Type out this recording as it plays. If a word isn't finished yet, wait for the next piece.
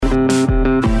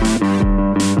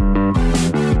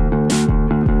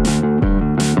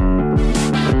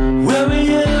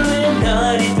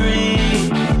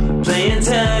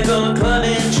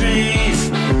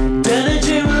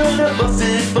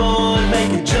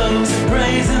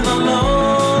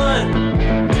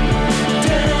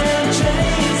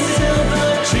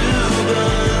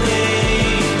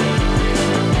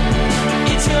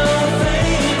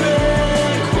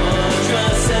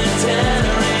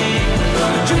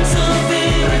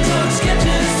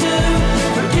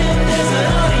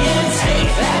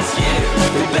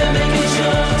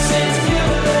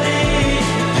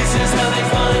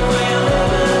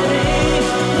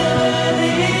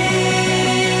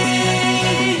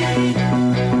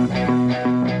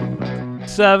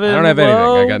7. I don't have anything.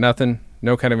 Whoa. I got nothing.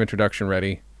 No kind of introduction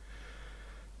ready.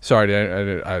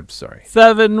 Sorry, I'm sorry.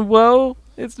 7. Whoa.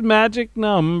 It's the magic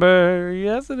number.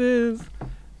 Yes, it is.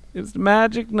 It's the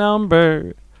magic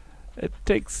number. It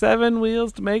takes 7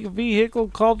 wheels to make a vehicle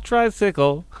called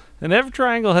tricycle. And every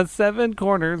triangle has 7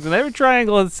 corners. And every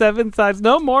triangle has 7 sides.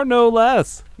 No more, no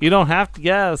less. You don't have to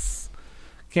guess.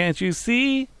 Can't you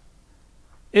see?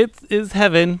 It is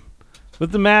heaven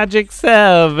with the magic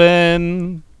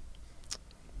 7.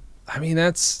 I mean,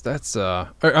 that's.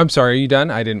 I'm sorry. Are you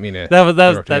done? I didn't mean it.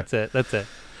 That's it.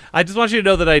 I just want you to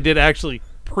know that I did actually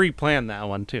pre-plan that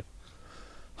one too.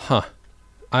 Huh.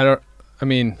 I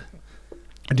mean,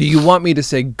 do you want me to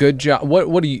say good job?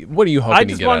 What are you hoping I to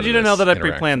just get wanted out you of to know this that I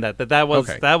interaction? pre-planned that was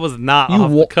Okay. that was not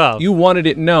off the cuff. You wanted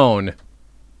it known.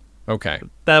 Okay.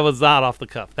 That was not off the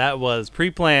cuff. That was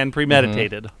pre-planned,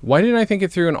 premeditated. Why didn't I think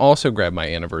it through and also grab my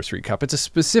anniversary cup? It's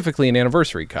specifically an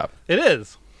anniversary cup. It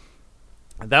is.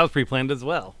 That was pre-planned as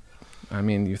well. I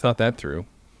mean, you thought that through.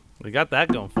 We got that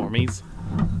going for me.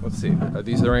 Let's see. Are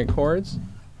these the right chords?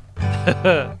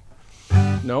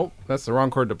 Nope. That's the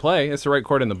wrong chord to play. It's the right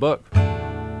chord in the book.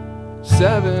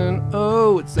 7.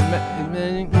 Oh, it's a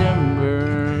magic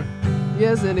number.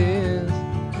 Yes, it is.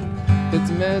 It's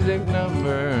a magic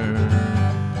number.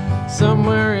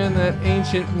 Somewhere in that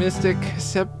ancient mystic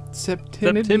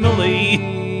septimile,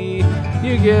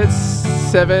 you get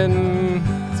 7.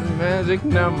 It's a magic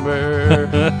number.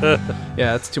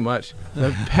 Yeah, that's too much.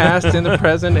 The past and the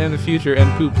present and the future and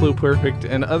poop perfect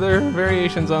and other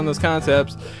variations on those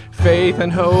concepts. Faith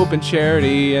and hope and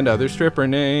charity and other stripper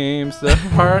names. The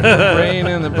heart, the brain,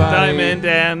 and the body. Diamond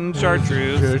and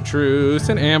chartreuse. Chartreuse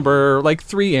and amber, like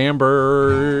 3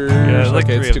 amber. Yeah, like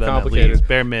okay, 3 it's of too them at complicated. least.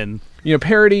 Bare min. You know,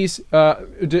 parodies.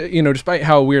 Despite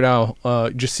how Weird Al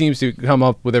just seems to come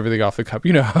up with everything off the cup.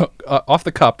 You know, off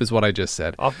the cup is what I just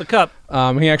said. Off the cup.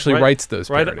 He actually writes those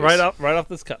parodies. Right off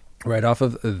this cup. Right off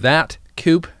of that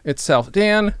coop itself.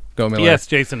 Dan, go Miller. Yes,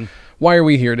 Jason. Why are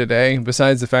we here today?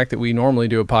 Besides the fact that we normally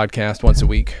do a podcast once a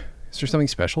week, is there something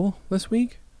special this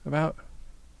week about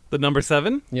The number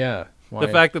 7? Yeah. Why?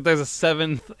 The fact that there's a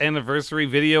 7th anniversary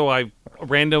video, a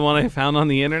random one I found on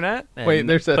the internet. And Wait,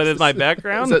 there's put in my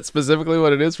background. Is that specifically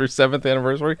what it is for 7th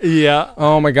anniversary? Yeah.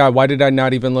 Oh my God! Why did I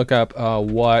not even look up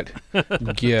what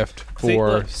gift See,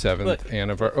 for look, 7th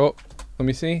anniversary? Oh, let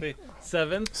me see.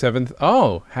 7th. 7th.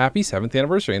 Oh, happy 7th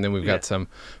anniversary! And then we've got some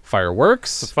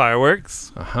fireworks.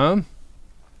 Fireworks.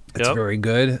 That's very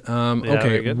good. Okay,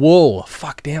 very good. wool.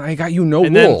 Fuck, Dan, I got you no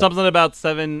and wool. then something about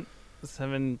 7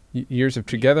 years of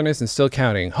togetherness and still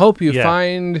counting. Hope you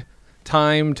find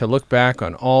time to look back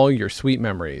on all your sweet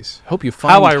memories. Hope you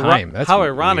find time. That's how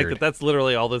ironic weird. that that's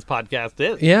literally all this podcast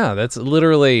is. Yeah, that's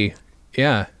literally,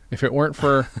 yeah. If it weren't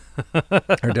for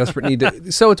our desperate need to...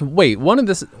 So it's, wait, one of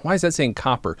this... Why is that saying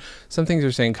copper? Some things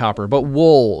are saying copper, but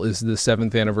wool is the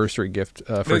 7th anniversary gift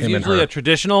for There's him and her. usually a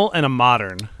traditional and a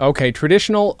modern. Okay,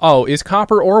 traditional. Oh, is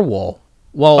copper or wool?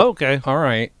 Well, okay. All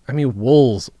right. I mean,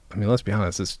 wool's... I mean, let's be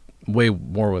honest, it's way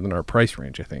more within our price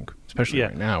range, I think. Especially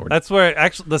right now. That's where,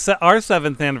 actually, our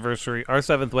 7th anniversary, our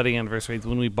 7th wedding anniversary is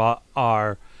when we bought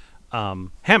our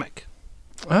hammock.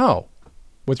 Oh.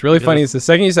 What's really funny is the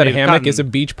second you said hammock, is a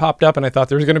beach popped up, and I thought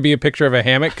there was going to be a picture of a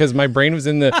hammock because my brain was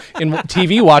in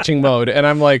TV watching mode, and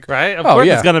I'm like, right? Of course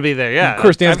it's going to be there, yeah. Of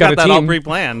course, Dan's got a that team. all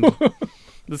pre-planned.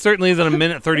 There certainly isn't a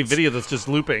minute 30 video that's just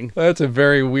looping. That's a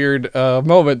very weird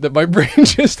moment that my brain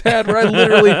just had where I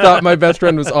literally thought my best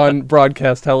friend was on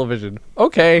broadcast television.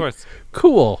 Okay, of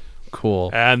course.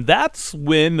 Cool. And that's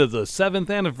when the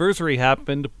 7th anniversary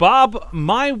happened. Bob,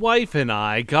 my wife, and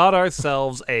I got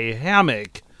ourselves a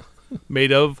hammock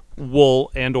made of wool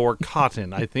and or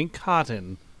cotton. I think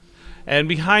cotton. And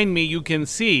behind me you can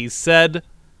see said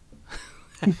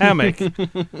hammock.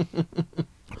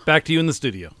 Back to you in the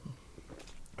studio.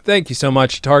 Thank you so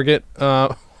much, Target.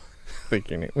 I think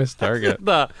your name was Target.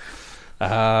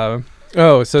 Target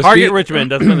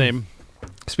Richmond, that's my name.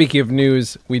 Speaking of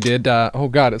news, we did, oh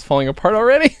God, it's falling apart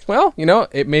already. Well, you know,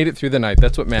 it made it through the night.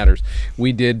 That's what matters.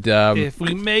 We did... if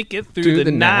we make it through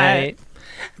the night,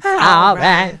 it's all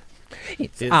right.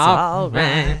 It's all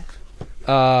right.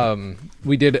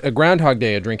 We did a Groundhog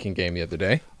Day, a drinking game the other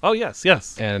day. Oh,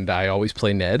 yes. And I always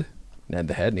play Ned. Ned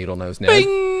the Head, Needle Nose Ned.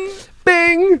 Bing!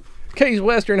 Bing! Case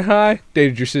Western High.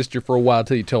 Dated your sister for a while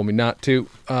till you told me not to.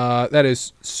 That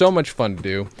is so much fun to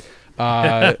do.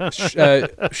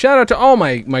 Shout out to all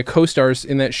my co-stars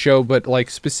in that show, but like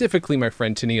specifically my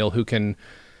friend Tennille,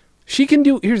 she can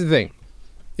do, here's the thing.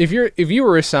 if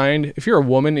you're a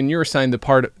woman and you're assigned the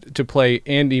part to play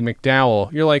Andy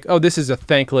McDowell, you're like, oh, this is a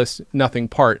thankless nothing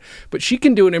part. But she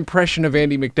can do an impression of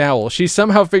Andy McDowell. She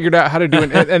somehow figured out how to do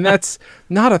it, and that's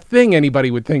not a thing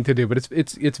anybody would think to do, but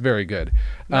it's very good.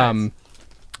 Nice.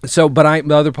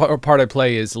 The other part I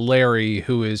play is Larry,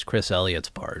 who is Chris Elliott's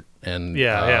part.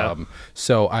 And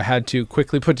so I had to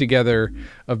quickly put together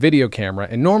a video camera.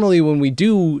 And normally when we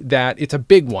do that, it's a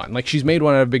big one. Like she's made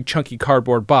one out of a big chunky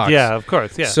cardboard box. Yeah, of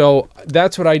course. Yeah. So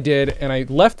that's what I did. And I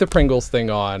left the Pringles thing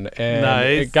on. And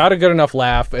it got a good enough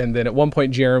laugh. And then at one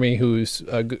point, Jeremy, who's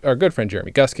our good friend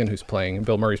Jeremy Guskin, who's playing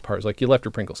Bill Murray's part, is like, you left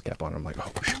your Pringles cap on. I'm like,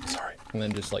 oh, shit, sorry. And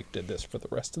then just like did this for the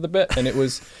rest of the bit. And it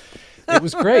was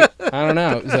great. I don't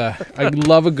know. I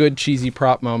love a good cheesy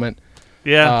prop moment.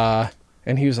 Yeah.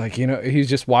 And he was like, he's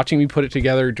just watching me put it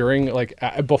together during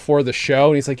before the show.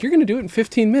 And he's like, you're going to do it in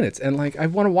 15 minutes. And like, I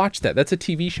want to watch that. That's a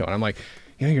TV show. And I'm like,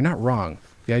 you're not wrong.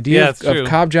 The idea of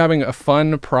cob jobbing a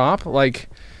fun prop,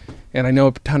 and I know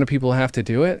a ton of people have to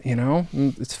do it,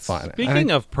 it's fun. Speaking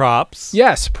of props.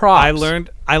 Yes, props.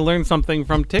 I learned something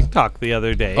from TikTok the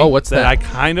other day. Oh, what's that? I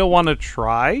kind of want to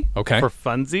try. Okay. For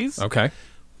funsies. Okay.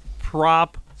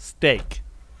 Prop steak.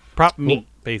 Prop meat,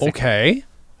 basically. Okay.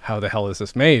 How the hell is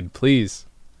this made? Please.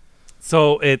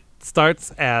 So it starts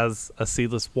as a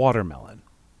seedless watermelon.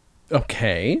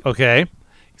 Okay. Okay. You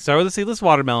start with a seedless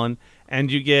watermelon,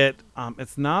 and you get,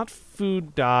 it's not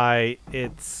food dye,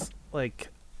 it's like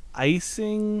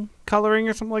icing coloring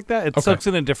or something like that. It soaks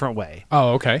in a different way.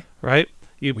 Oh, okay. Right?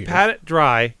 You pat it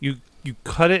dry, you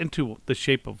cut it into the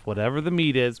shape of whatever the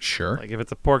meat is. Sure. Like if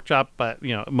it's a pork chop, but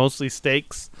mostly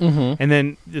steaks. Mm-hmm. And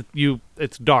then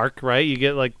it's dark, right? You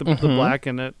get like the black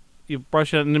in it. You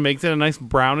brush it and it makes it a nice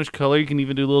brownish color. You can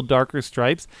even do little darker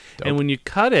stripes. Dope. And when you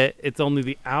cut it, it's only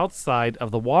the outside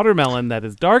of the watermelon that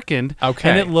is darkened. Okay.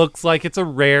 And it looks like it's a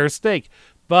rare steak.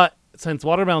 But since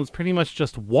watermelon's pretty much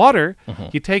just water,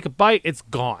 you take a bite, it's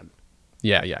gone.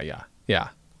 Yeah.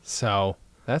 So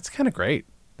that's kind of great.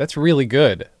 That's really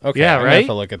good. Okay, yeah, I'm right? gonna have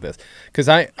to look at this because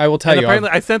I will tell you. Apparently,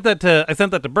 I sent that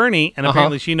to Bernie, and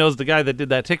apparently she knows the guy that did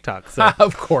that TikTok. So.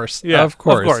 Of course, Yeah, of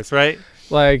course, right?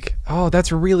 Like, oh,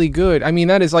 that's really good. I mean,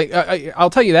 that is like,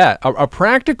 I'll tell you that a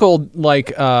practical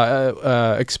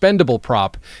expendable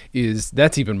prop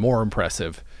that's even more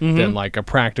impressive than like a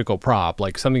practical prop,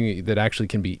 like something that actually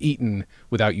can be eaten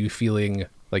without you feeling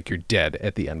like you're dead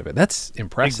at the end of it. That's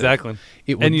impressive. Exactly.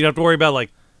 And you don't have to worry about like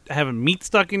having meat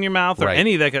stuck in your mouth or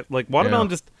any of that. Like watermelon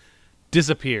just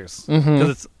disappears because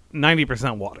it's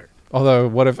 90% water. Although,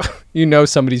 what if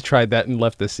somebody's tried that and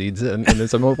left the seeds and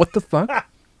it's like, what the fuck?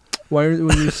 Why are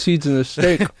there seeds in the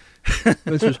steak?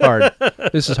 This is hard.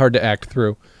 This is hard to act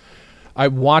through. I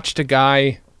watched a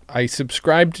guy. I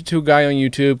subscribed to a guy on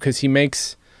YouTube because he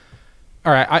makes.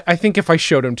 All right, I think if I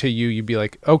showed him to you, you'd be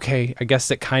like, okay, I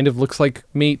guess it kind of looks like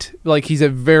meat. Like he's a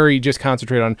very just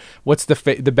concentrate on what's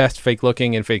the best fake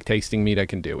looking and fake tasting meat I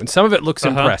can do. And some of it looks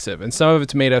impressive, and some of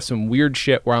it's made of some weird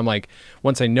shit where I'm like,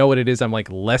 once I know what it is, I'm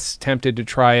like less tempted to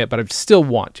try it, but I still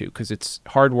want to because it's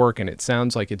hard work and it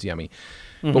sounds like it's yummy.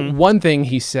 But one thing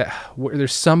he said,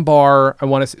 there's some bar, I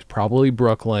want to say, probably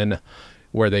Brooklyn,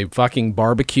 where they fucking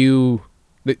they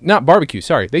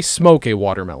smoke a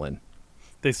watermelon.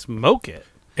 They smoke it.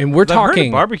 And we're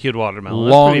talking barbecued watermelon.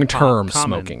 Long-term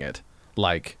smoking it.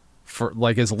 Like, for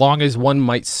like as long as one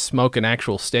might smoke an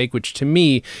actual steak, which to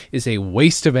me is a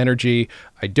waste of energy.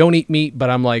 I don't eat meat,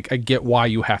 but I'm like, I get why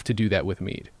you have to do that with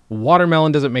meat.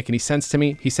 Watermelon doesn't make any sense to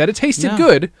me. He said it tasted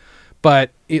good.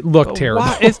 But it looked terrible.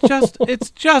 It's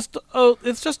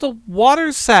just a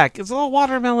water sack. It's all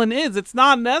watermelon is. It's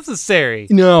not necessary.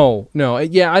 No.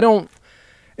 Yeah, I don't.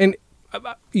 And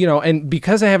and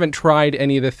because I haven't tried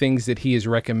any of the things that he has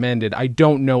recommended, I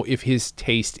don't know if his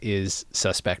taste is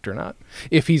suspect or not.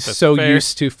 If he's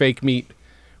used to fake meat,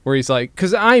 where he's like,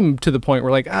 because I'm to the point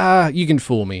where like, you can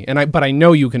fool me, but I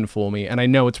know you can fool me, and I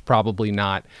know it's probably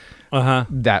not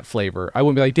that flavor. I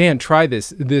wouldn't be like, Dan, try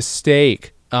this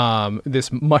steak.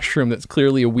 This mushroom that's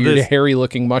clearly a weird,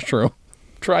 hairy-looking mushroom.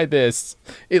 Try this.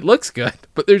 It looks good,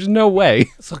 but there's no way.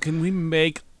 So can we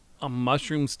make a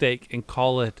mushroom steak and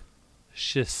call it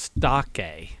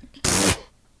shiitake?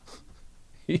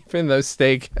 Even though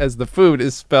steak as the food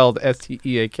is spelled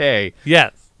S-T-E-A-K.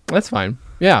 Yes. That's fine.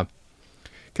 Yeah.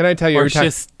 Can I tell you? Or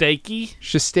shiitake?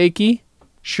 Shiitake?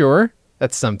 Sure.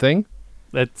 That's something.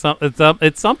 It's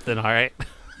something, all right.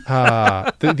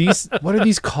 These what are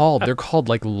these called? They're called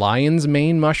like lion's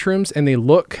mane mushrooms, and they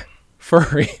look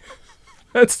furry.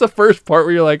 That's the first part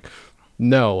where you're like,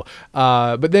 no.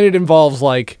 But then it involves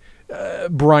like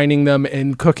brining them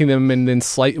and cooking them, and then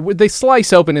they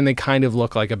slice open and they kind of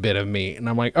look like a bit of meat. And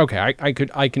I'm like, okay,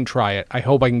 I can try it. I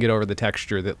hope I can get over the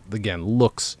texture that again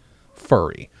looks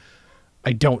furry.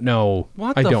 I don't know.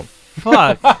 What I the don't.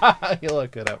 fuck? You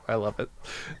look it up. I love it.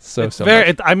 So much.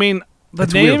 I mean, the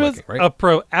It's name weird is looking,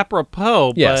 right?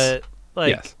 apropos, Yes. but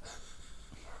like,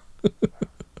 Yes.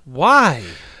 why?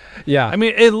 Yeah. I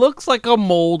mean, it looks like a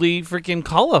moldy freaking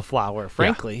cauliflower,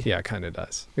 frankly. Yeah, it kind of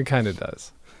does. It kind of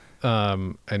does.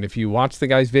 And if you watch the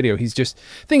guy's video, he's just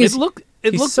It he's looks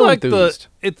so like enthused.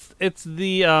 it's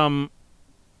the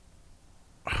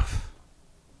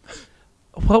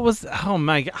what was, oh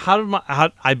my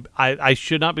god, I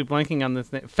should not be blanking on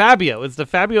this name. Fabio. It's the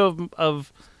Fabio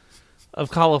of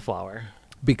cauliflower.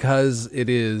 because it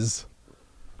is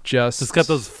just It's got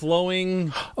those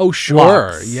flowing. Oh, sure.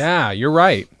 locks. Yeah, you're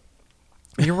right.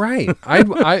 You're right.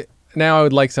 I now I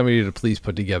would like somebody to please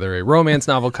put together a romance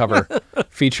novel cover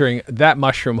featuring that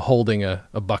mushroom holding a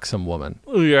buxom woman.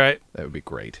 Oh, you're right. That would be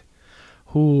great.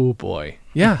 Oh boy.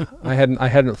 Yeah, I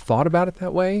hadn't thought about it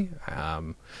that way.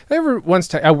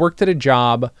 I worked at a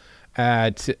job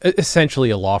at essentially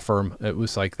a law firm. It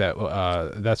was like that.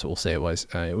 That's what we'll say it was.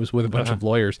 It was with a bunch of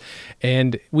lawyers,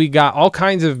 and we got all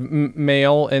kinds of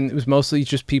mail, and it was mostly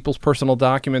just people's personal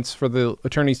documents for the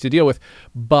attorneys to deal with.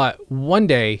 But one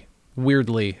day,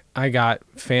 weirdly, I got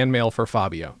fan mail for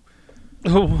Fabio.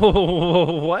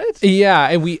 What? Yeah,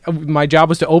 and my job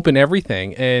was to open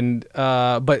everything, and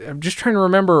but I'm just trying to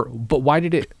remember. But why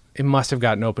did it? It must have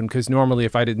gotten open, because normally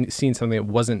if I didn't seen something that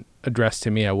wasn't addressed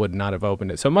to me, I would not have opened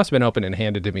it. So it must have been open and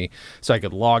handed to me so I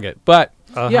could log it. But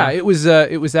yeah, it was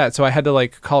that. So I had to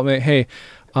like call me, hey,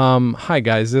 hi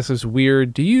guys, this is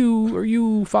weird. Are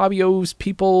you Fabio's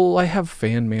people? I have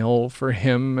fan mail for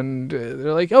him, and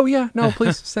they're like, oh yeah, no,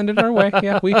 please send it our way.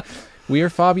 Yeah, we are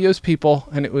Fabio's people,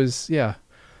 and it was that.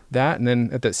 And then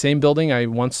at that same building, I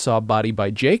once saw Body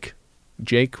by Jake.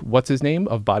 Jake, what's his name?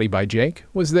 Of Body by Jake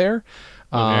was there.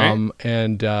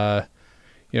 And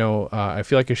I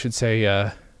feel like I should say,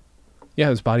 it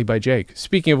was Body by Jake.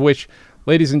 Speaking of which,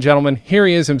 ladies and gentlemen, here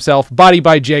he is himself, Body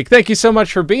by Jake. Thank you so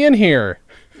much for being here.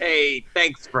 Hey,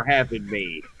 thanks for having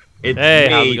me. It's Hey,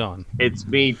 me. how's it going? It's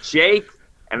me, Jake,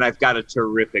 and I've got a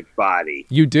terrific body.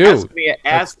 You do.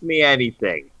 Ask me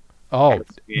anything. Oh,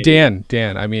 Ask me Dan,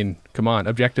 I mean, come on,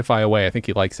 objectify away. I think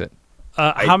he likes it.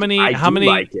 How many? I How do many?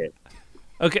 like it.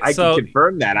 Okay, I so can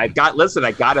confirm that. I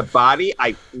got a body.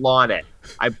 I flaunt it.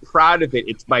 I'm proud of it.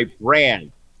 It's my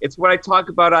brand. It's what I talk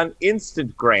about on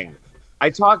Instagram. I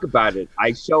talk about it.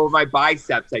 I show my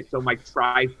biceps. I show my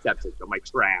triceps. I show my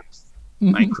traps.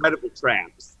 My incredible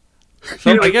traps.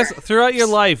 So Anyway, I guess throughout your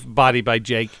life, Body by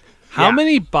Jake, how Yeah.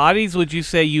 many bodies would you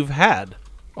say you've had?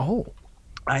 Oh,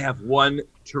 I have one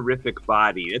terrific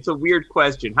body. It's a weird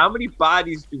question. How many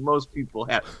bodies do most people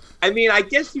have? I mean, I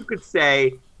guess you could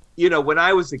say, when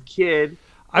I was a kid.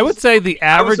 I would say the was a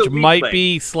average might weakling.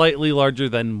 be slightly larger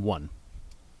than one.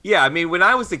 Yeah, I mean, when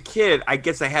I was a kid, I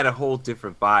guess I had a whole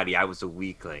different body. I was a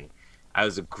weakling. I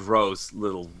was a gross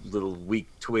little weak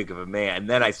twig of a man. And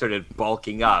then I started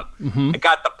bulking up. I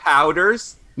got the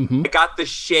powders. I got the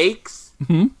shakes.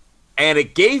 And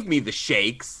it gave me the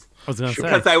shakes I was gonna say.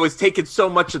 because I was taking so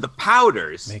much of the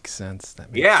powders. makes sense.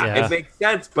 That makes Yeah, it makes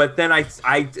sense. But then I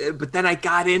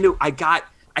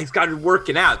started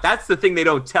working out. That's the thing they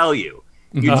don't tell you.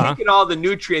 You're taking all the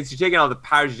nutrients, you're taking all the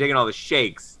powders, you're taking all the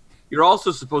shakes. You're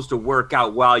also supposed to work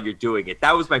out while you're doing it.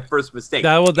 That was my first mistake.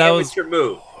 That was- Amateur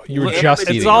move. You were Amateur just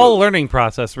It's eating. all a learning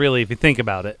process, really, if you think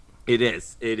about it. It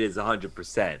is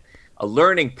 100%. A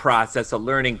learning process, a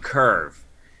learning curve.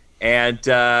 And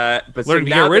but Learn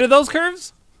to get rid of those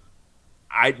curves?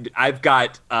 I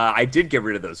did get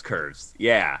rid of those curves.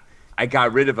 Yeah. I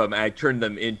got rid of them and I turned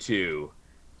them into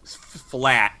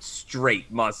flat,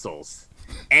 straight muscles,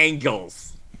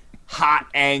 angles, hot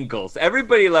angles.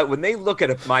 Everybody, like, when they look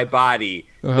at my body,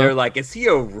 they're like, "Is he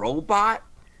a robot?"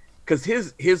 Because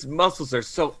his muscles are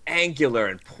so angular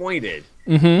and pointed.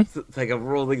 It's like a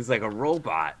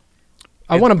robot.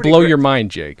 I It's want to pretty blow great. your mind,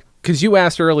 Jake, because you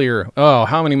asked earlier,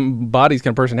 how many bodies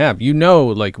can a person have?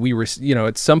 Like we were,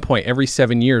 at some point every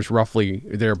 7 years, roughly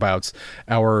thereabouts,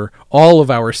 all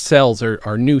of our cells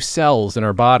are new cells in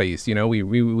our bodies.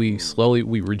 We slowly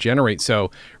regenerate.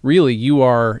 So really, you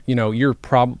are, you're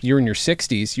in your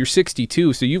 60s. You're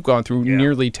 62, so you've gone through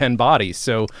nearly 10 bodies.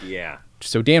 So Yeah.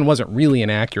 So Dan wasn't really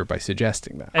inaccurate by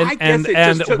suggesting that. I guess it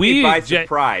just took me by Ja-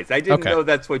 surprise. I didn't Okay. know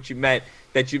that's what you meant,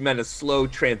 that you meant a slow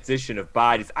transition of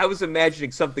bodies. I was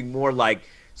imagining something more like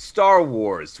Star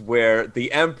Wars, where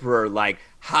the Emperor, like,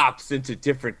 hops into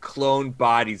different clone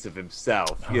bodies of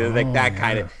himself. Like that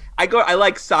kind of... I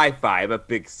like sci-fi. I'm a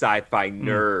big sci-fi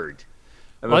nerd.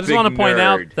 Well, I just want to point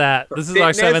out nerd that for this is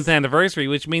our fitness. 7th anniversary,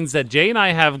 which means that Jay and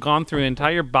I have gone through an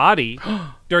entire body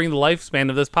during the lifespan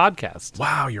of this podcast.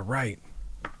 Wow, you're right.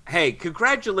 Hey,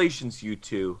 congratulations, you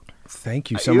two.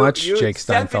 Thank you so much, Jake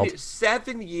Steinfeld.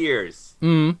 7 years.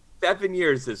 Mm. 7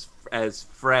 years as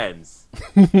friends.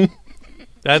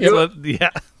 That's You- what, yeah.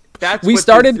 That's We what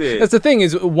started. This is. That's the thing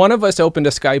is, one of us opened a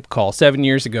Skype call 7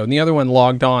 years ago, and the other one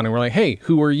logged on, and we're like, "Hey,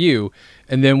 who are you?"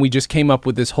 And then we just came up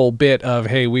with this whole bit of,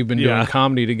 "Hey, we've been doing Yeah.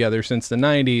 comedy together since the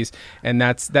 '90s," and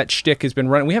that shtick has been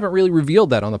running. We haven't really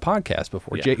revealed that on the podcast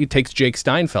before. Yeah. It takes Jake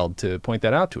Steinfeld to point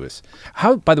that out to us.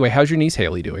 How? By the way, how's your niece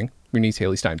Haley doing? Your niece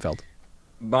Haley Steinfeld.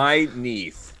 My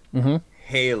niece,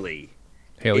 Haley.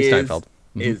 Haley is, Steinfeld.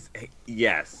 Is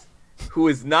yes, who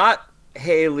is not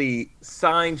Haley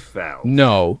Seinfeld.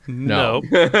 No.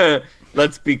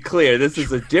 Let's be clear. This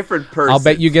is a different person. I'll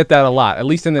bet you get that a lot. At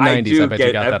least in the '90s, do I bet you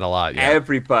get got that a lot. Yeah.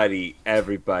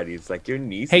 Everybody's like, your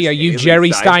niece. Hey, is are you Haley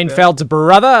Jerry Seinfeld? Steinfeld's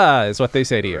brother? Is what they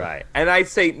say to you. Right. And I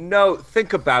say, no,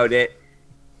 think about it.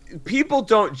 People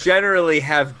don't generally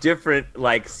have different,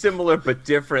 like similar but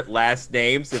different last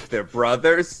names if they're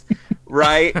brothers,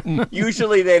 right?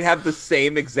 Usually they'd have the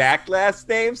same exact last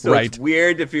name. So Right. it's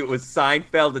weird if it was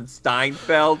Seinfeld and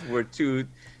Steinfeld were two.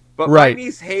 But Right. my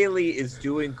niece Haley is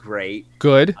doing great.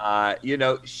 Good.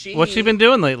 What's she been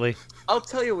doing lately? I'll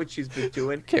tell you what she's been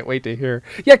doing. Can't wait to hear.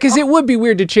 Yeah, because it would be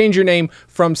weird to change your name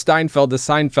from Steinfeld to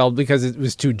Seinfeld because it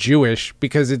was too Jewish,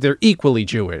 because they're equally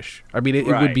Jewish. I mean, it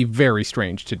would Right. be very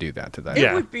strange to do that to them. It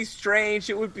Yeah. would be strange.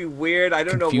 It would be weird. I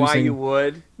don't know why Confusing. you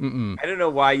would. I don't know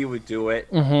why you would do it.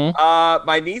 Mm-hmm.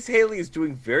 My niece Haley is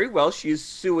doing very well. She is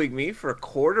suing me for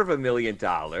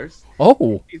 $250,000.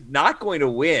 Oh. She's not going to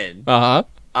win. Uh-huh.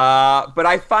 But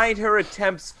I find her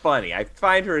attempts funny. I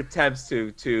find her attempts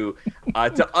to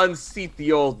unseat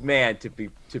the old man to be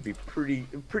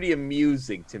pretty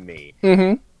amusing to me.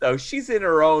 Mm-hmm. So she's in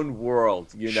her own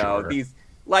world, you know. Sure. These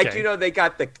like Okay. you know they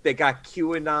got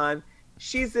QAnon.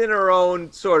 She's in her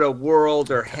own sort of world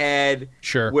or head.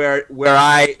 Sure. Where you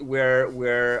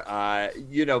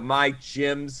know, my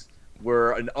gyms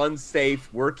were an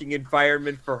unsafe working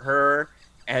environment for her.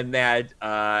 And that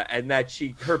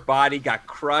her body got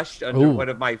crushed under Ooh. one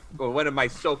of my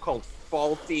so-called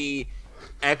faulty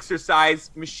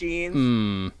exercise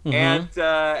machines, and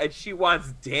she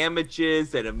wants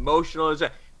damages and emotional,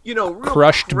 you know, real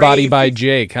Crushed body by crazy-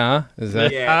 Jake, huh? Is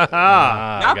that? Yeah,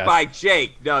 not gotcha. by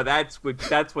Jake. No, that's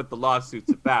what the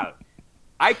lawsuit's about.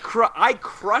 I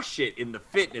crush it in the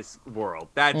fitness world.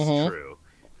 That's true.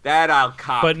 That I'll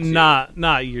cop But to.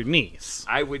 not your niece.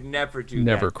 I would never do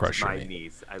Never that crush to your my knee.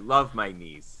 niece. I love my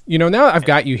niece. You know, now I've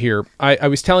got you here. I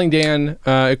was telling Dan,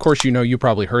 of course, you know, you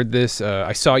probably heard this.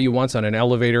 I saw you once on an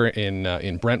elevator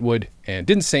in Brentwood and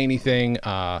didn't say anything.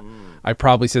 I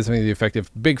probably said something to the effect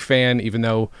of big fan, even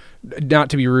though,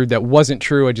 not to be rude, that wasn't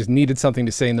true. I just needed something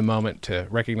to say in the moment to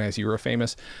recognize you were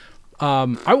famous.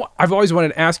 I've always wanted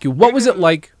to ask you, what was it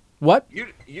like? What? You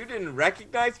didn't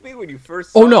recognize me when you first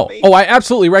Oh, saw no. me? Oh, I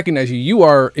absolutely recognize you. You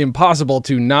are impossible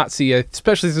to not see,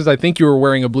 especially since I think you were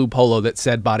wearing a blue polo that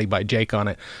said Body by Jake on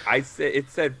it. It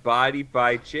said Body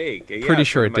by Jake. Yeah, Pretty it's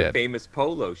sure one of it my did. famous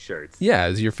polo shirts. Yeah,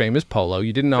 it's your famous polo.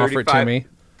 You didn't offer it to me.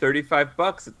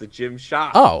 $35 at the gym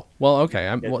shop. Oh, well, okay.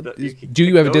 Yeah, you can Do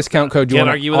you get have a those discount code? Do you Can't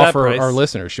want argue to with that offer price. our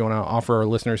listeners? Do you want to offer our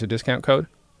listeners a discount code?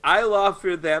 I'll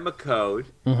offer them a code.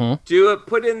 Mm-hmm. Do it.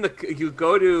 Put in the. You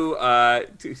go to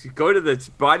the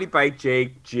Body by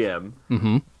Jake gym.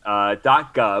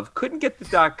 .gov. Couldn't get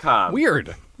the .com.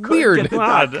 Weird. Couldn't Weird. get the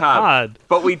Odd, .com. odd.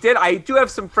 But we did. I do have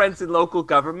some friends in local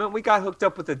government. We got hooked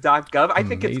up with the .gov. I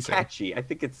think it's Amazing. catchy. I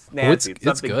think it's Oh, snazzy. it's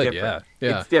something good, different. yeah.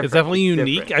 Yeah. It's different. It's definitely It's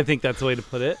unique. different. I think that's the way to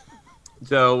put it.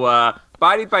 So,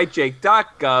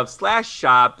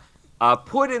 bodybyjake.gov/shop.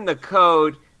 Put in the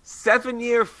code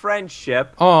 7-year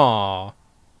friendship. Aw.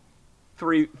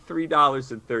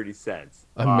 $3.30.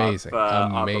 Amazing.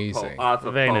 Amazing. Off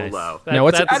a Very polo. nice. Now,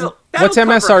 what's- That's- What's That'll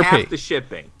cover MSRP? half the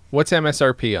shipping. What's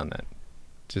MSRP on that?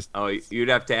 Just Oh, you'd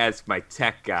have to ask my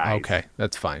tech guys. okay.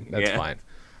 That's fine. That's Yeah. fine.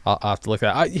 I'll have to look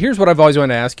at that. Here's what I've always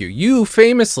wanted to ask you. You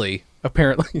famously,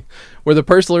 apparently, were the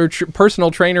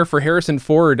personal trainer for Harrison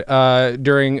Ford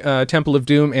during Temple of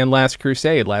Doom and Last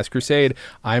Crusade. Last Crusade,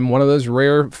 I'm one of those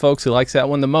rare folks who likes that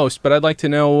one the most, but I'd like to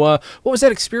know, what was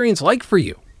that experience like for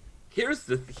you? Here,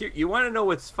 you want to know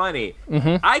what's funny?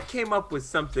 Mm-hmm. I came up with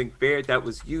something that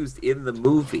was used in the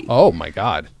movie. Oh, my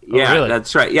God. Yeah, really?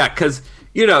 that's right. Yeah, because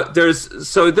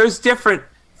there's different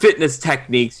fitness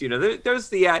techniques. There's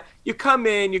the you come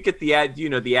in, you get the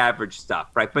the average stuff,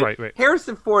 right? But Right.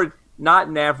 Harrison Ford, not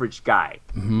an average guy.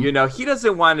 Mm-hmm. He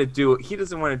doesn't want to do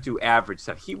average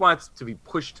stuff. He wants to be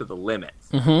pushed to the limits,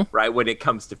 right? When it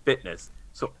comes to fitness.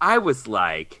 So I was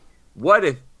like, what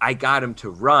if I got him to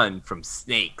run from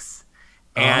snakes?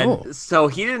 And so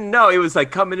he didn't know. It was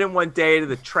like coming in one day to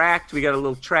the track. We got a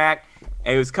little track.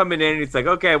 And he was coming in, and he's like,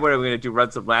 okay, what are we going to do,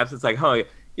 run some laps? It's like, oh,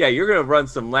 yeah, you're going to run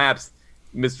some laps,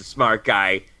 Mr. Smart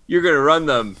Guy. You're going to run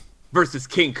them versus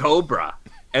King Cobra.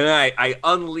 And then I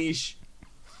unleash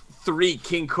 3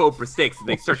 King Cobra snakes, and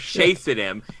they start chasing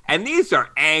him. And these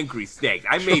are angry snakes.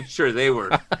 I made sure they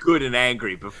were good and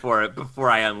angry before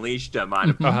I unleashed them on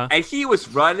him. Uh-huh. And he was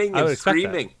running I would and expect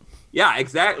screaming. Yeah,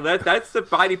 exactly. That's the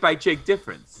Body by Jake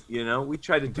difference. You know, we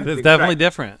try to do. It's things definitely right.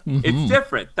 different. It's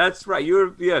different. That's right.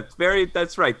 It's very.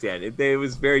 That's right, Dan. It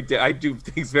was very. I do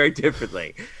things very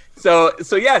differently. So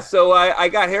I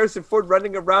got Harrison Ford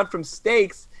running around from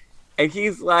snakes, and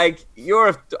he's like,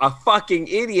 "You're a fucking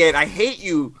idiot. I hate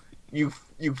you, you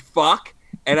fuck."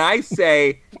 And I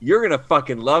say, "You're gonna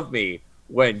fucking love me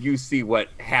when you see what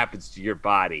happens to your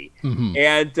body." Mm-hmm.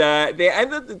 And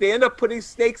they end up putting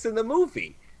snakes in the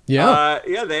movie. Yeah.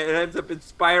 It ends up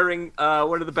inspiring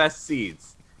one of the best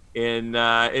scenes in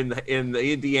the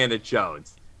Indiana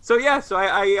Jones. So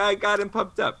I got him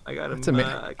pumped up. I got him. It's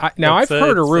amazing. I've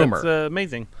heard a rumor. It's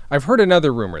amazing. I've heard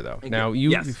another rumor though. Now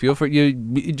you feel for you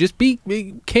just be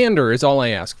candor is all I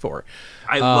ask for.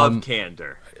 I love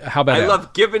candor. How about I that?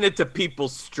 love giving it to people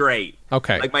straight.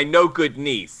 Okay. Like my no good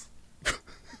niece.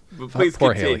 But please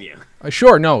Poor continue. Haley.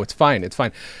 Sure, no, it's fine. It's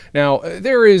fine. Now,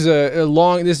 there is a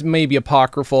long, this may be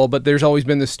apocryphal, but there's always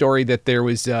been the story that there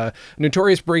was a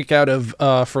notorious breakout of,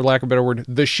 for lack of a better word,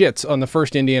 the shits on the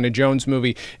first Indiana Jones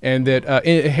movie, and that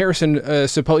Harrison,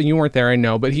 you weren't there, I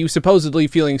know, but he was supposedly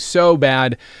feeling so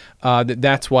bad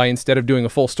that's why instead of doing a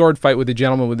full sword fight with a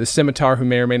gentleman with a scimitar who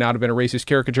may or may not have been a racist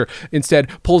caricature, instead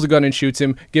pulls a gun and shoots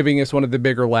him, giving us one of the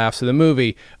bigger laughs of the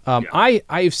movie.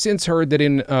 I've since heard that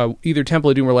in either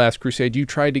Temple of Doom or Last Crusade, you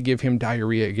tried to give him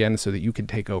diarrhea again so that you could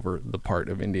take over the part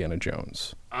of Indiana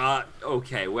Jones.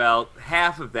 Okay, well,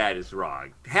 half of that is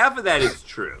wrong. Half of that is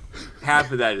true.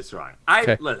 Half of that is wrong.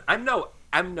 Listen,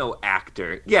 I'm no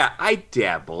actor. Yeah, I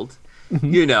dabbled.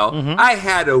 You know, I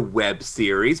had a web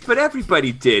series, but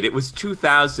everybody did. It was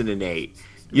 2008.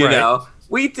 You know,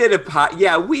 we did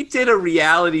a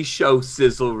reality show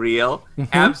sizzle reel.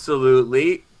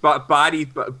 Absolutely.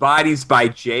 Bodies by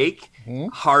Jake,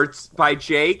 Hearts by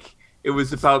Jake. It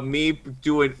was about me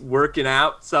working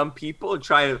out some people and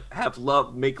trying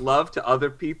to make love to other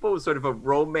people. It was sort of a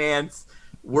romance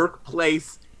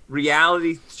workplace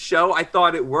reality show. I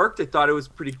thought it worked. I thought it was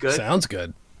pretty good. Sounds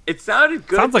good. It sounded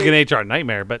good. Sounds like an HR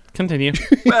nightmare, but continue.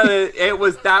 Well,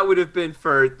 that would have been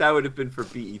for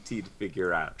BET to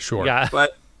figure out. Sure. Yeah.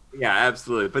 But yeah,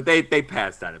 absolutely. But they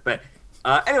passed on it. But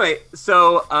anyway,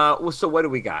 so what do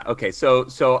we got? Okay,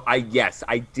 so I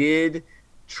did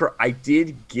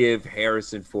give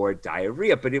Harrison Ford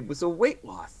diarrhea, but it was a weight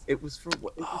loss. It was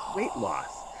weight loss,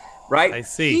 right? I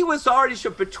see. He was already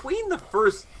between the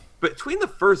first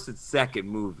and second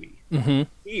movie.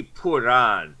 He put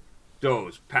on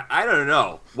those. I don't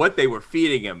know what they were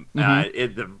feeding him at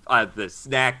the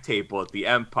snack table at the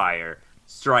Empire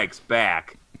Strikes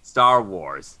Back, Star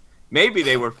Wars. Maybe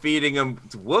they were feeding him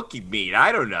Wookiee meat.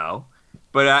 I don't know.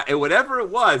 But whatever it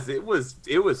was, he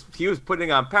was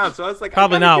putting on pounds. So I was like,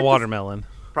 probably not watermelon.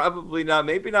 Probably not.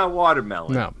 Maybe not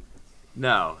watermelon.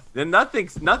 No. Then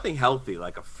nothing healthy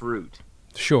like a fruit.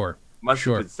 Sure. Must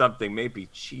have been something, maybe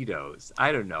Cheetos.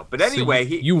 I don't know. But anyway,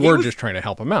 so you were just trying to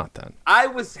help him out then. I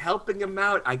was helping him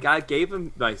out. gave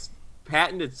him my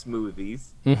patented smoothies.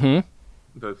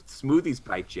 The smoothies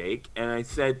by Jake, and I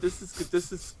said, "This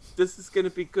is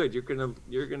gonna be good. You're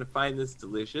gonna find this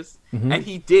delicious." And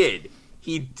he did.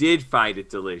 He did find it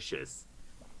delicious,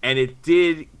 and it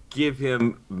did give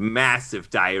him massive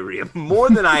diarrhea, more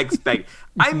than I expected.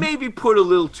 I maybe put a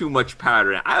little too much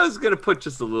powder in. I was gonna put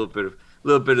just a little bit of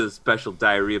the special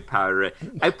diarrhea powder in.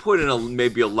 I put in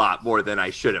maybe a lot more than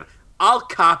I should have. I'll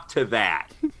cop to that.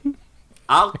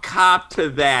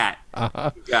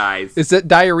 Guys. Is it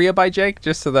diarrhea by Jake?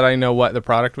 Just so that I know what the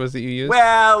product was that you used.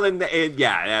 Well, and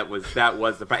yeah, that was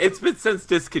the product. It's been since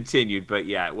discontinued, but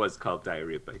yeah, it was called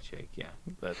diarrhea by Jake. Yeah,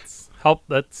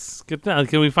 That's good. Now,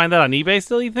 can we find that on eBay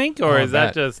still? You think, or is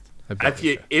that just?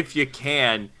 If you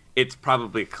can, it's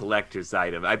probably a collector's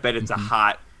item. I bet it's a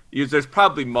hot. There's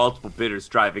probably multiple bidders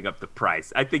driving up the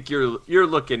price. I think you're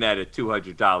looking at a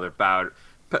 $200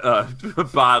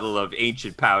 bottle of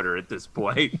ancient powder at this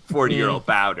point, 40-year-old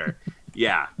powder.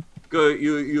 Yeah, good.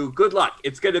 Good luck.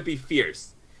 It's gonna be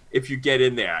fierce. if you get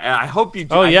in there. And I hope you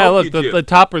do. Oh I yeah, hope look, you do. the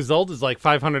top result is like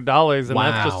 $500, and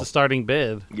that's just Wow. a starting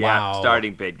bid. Yeah, Wow.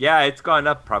 starting bid. Yeah, it's gone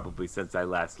up probably since I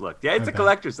last looked. Yeah, it's a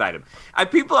collector's item.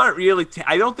 People aren't really.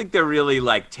 I don't think they're really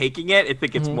like taking it. I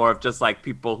think it's more of just like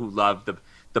people who love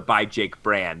the By Jake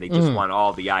brand. They just want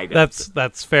all the items.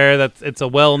 That's fair. It's a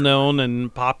well-known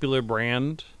and popular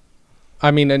brand. I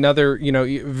mean, another,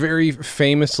 very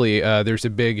famously, there's a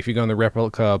big, if you go on the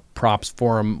Replica Props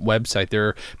Forum website, there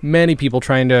are many people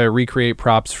trying to recreate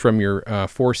props from your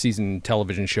 4-season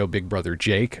television show, Big Brother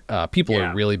Jake. People Yeah.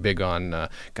 are really big on,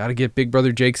 got to get Big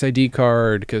Brother Jake's ID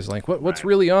card, because, like, what's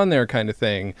really on there kind of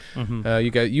thing.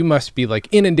 You must be, like,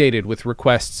 inundated with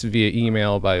requests via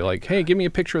email by, like, hey, give me a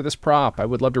picture of this prop. I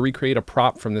would love to recreate a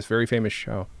prop from this very famous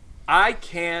show. I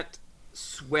can't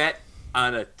sweat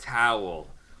on a towel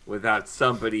without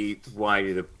somebody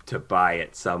wanting to buy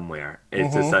it somewhere.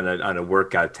 It's just on a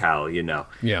workout towel, Yeah.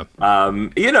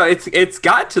 It's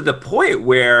got to the point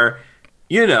where,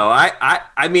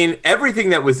 I mean, everything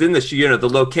that was in the the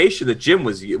location, the gym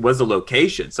was a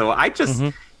location. So I just,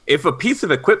 if a piece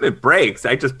of equipment breaks,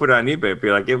 I just put it on eBay and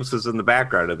be like, it was in the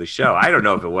background of the show. I don't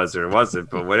know if it was or it wasn't,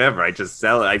 but whatever. I just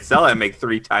sell it. I sell it and make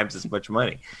 3 times as much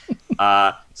money.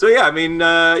 So yeah, I mean,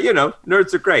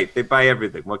 nerds are great. They buy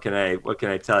everything. What can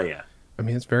I tell you? I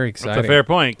mean, it's very exciting. That's a fair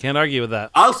point. Can't argue with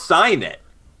that. I'll sign it.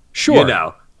 Sure.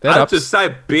 I'll ups- just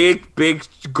sign big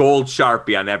gold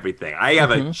Sharpie on everything. I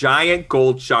have a giant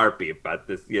gold Sharpie about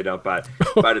this,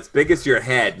 about as big as your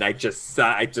head, and I just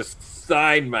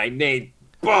sign my name,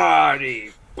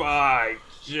 Body by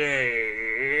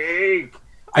Jake.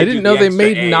 I didn't do know the they extra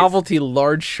made A's. novelty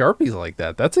large Sharpies like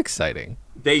that. That's exciting.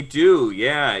 They do,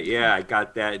 yeah. I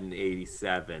got that in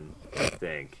 '87, I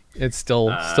think. It still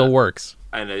works.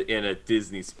 In a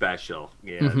Disney special.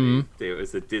 Yeah, there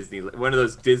was one of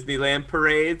those Disneyland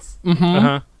parades.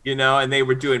 Uh-huh. And they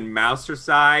were doing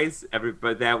Mousercise.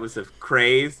 Everybody, that was a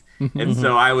craze. And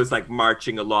so I was like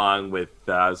marching along with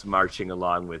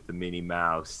the Minnie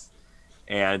Mouse.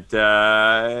 And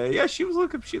she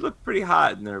looked pretty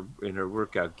hot in her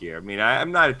workout gear. I mean,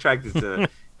 I'm not attracted to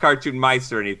cartoon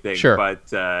mice or anything, Sure. but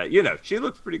she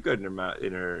looks pretty good in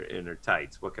her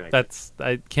tights. What can I say?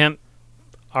 I can't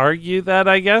argue that,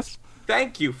 I guess.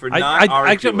 Thank you for I not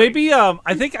arguing. actually maybe I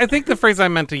think the phrase I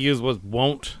meant to use was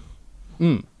won't.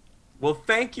 Well,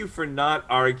 thank you for not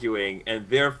arguing and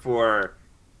therefore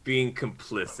being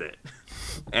complicit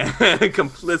and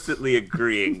complicitly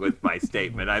agreeing with my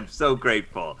statement. I'm so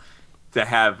grateful to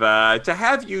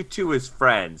have you two as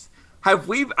friends.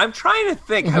 I'm trying to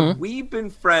think. Have we been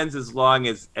friends as long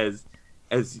as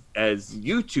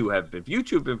you two have been? If you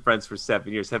two have been friends for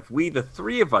 7 years, have we, the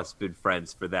 3 of us, been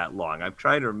friends for that long? I'm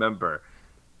trying to remember.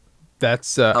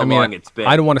 That's How long it's been.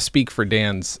 I don't want to speak for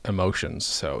Dan's emotions.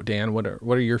 So, Dan, what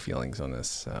are your feelings on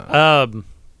this?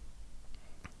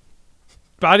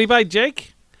 Body by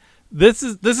Jake. This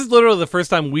is literally the first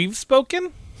time we've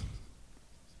spoken.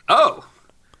 Oh,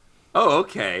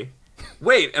 okay.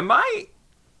 Wait, am I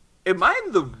in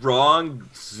the wrong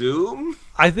Zoom?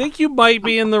 I think you might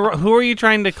be in the. Who are you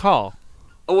trying to call?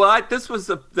 Well,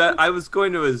 I was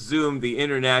going to a Zoom, the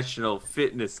International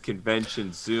Fitness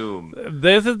Convention Zoom.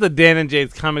 This is the Dan and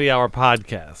Jade's Comedy Hour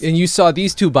podcast. And you saw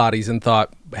these 2 bodies and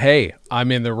thought, hey,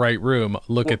 I'm in the right room.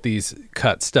 Look at these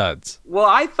cut studs. Well,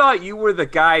 I thought you were the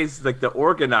guys, like the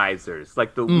organizers,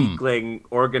 like the weakling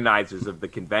organizers of the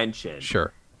convention.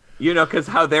 Sure. Because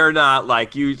how they're not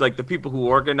like you, like the people who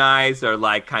organize are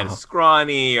like kind of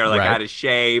scrawny or like Right. out of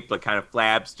shape, like kind of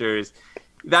flabsters.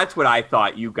 That's what I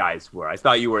thought you guys were. I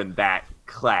thought you were in that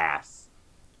class.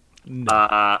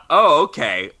 No.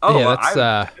 Okay. Oh, yeah, well, that's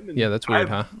that's weird,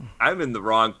 huh? I'm in the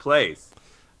wrong place.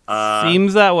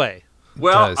 Seems that way.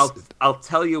 Well, does. I'll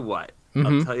tell you what.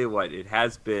 I'll tell you what. It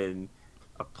has been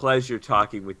a pleasure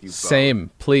talking with you both.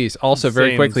 Same, please. Also, very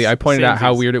Same- quickly, I pointed out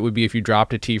how samesies. weird it would be if you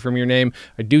dropped a T from your name.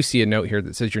 I do see a note here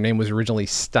that says your name was originally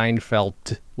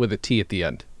Steinfeld with a T at the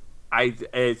end.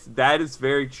 That is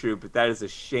very true, but that is a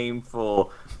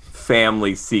shameful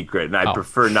family secret, and I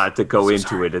prefer not to go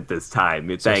into it at this time.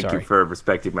 Thank you sorry. for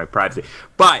respecting my privacy.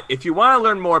 But if you want to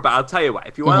learn more about, I'll tell you what.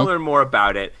 If you want to learn more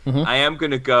about it, I am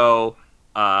going to go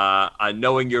on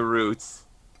Knowing Your Roots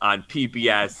on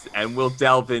PBS, and we'll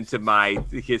delve into my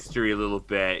history a little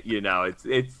bit.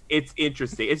 It's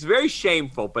interesting. It's very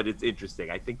shameful, but it's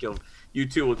interesting. I think you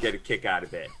two will get a kick out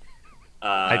of it.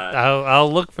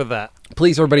 I'll look for that.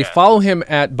 Please, everybody, follow him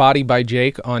at Body by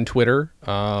Jake on Twitter.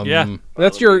 Yeah.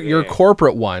 That's Follow me your there.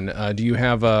 corporate one. Do you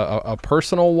have a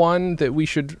personal one that we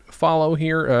should follow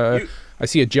here? I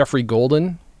see a Jeffrey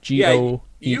Golden. G-O-E-G-E-O.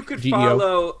 You could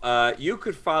follow. You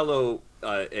could follow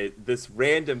this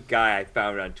random guy I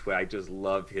found on Twitter. I just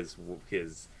love his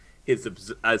his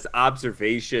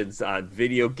observations on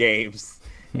video games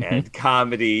and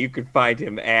comedy. You can find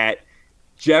him at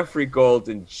Jeffrey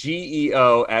Golden, GEOFFREY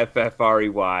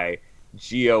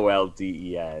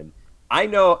GOLDEN. I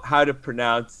know how to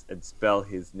pronounce and spell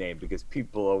his name because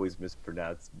people always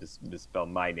misspell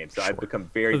my name. So I've become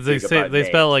very big about they names.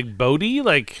 spell like Bodie,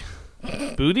 like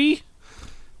booty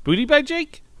by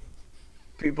Jake.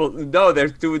 People, no, they're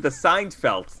doing the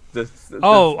Seinfeld. The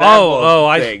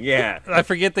thing. Yeah. I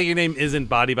forget that your name isn't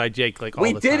Body by Jake. Like all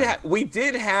the time. We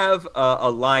did have a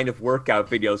line of workout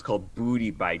videos called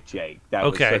Booty by Jake. That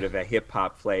was sort of a hip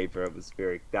hop flavor. It was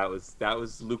that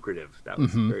was lucrative. That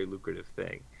was a very lucrative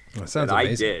thing. That sounds amazing.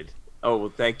 amazing. I did. Oh well,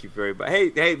 thank you very much.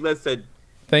 Hey, listen.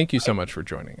 Thank you so much for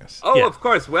joining us. Oh, of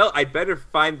course. Well, I'd better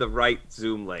find the right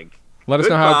Zoom link. Let us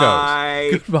know how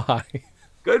it goes. Goodbye.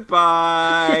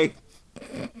 Goodbye.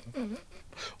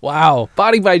 Wow.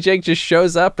 Body by Jake just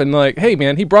shows up and like, hey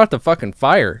man, he brought the fucking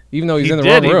fire, even though he's in the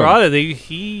wrong room. He brought it.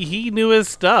 He knew his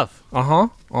stuff. That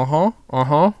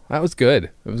was good.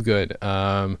 It was good.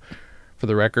 For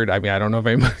the record, I mean, I don't know if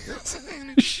anybody else is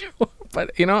going to show up,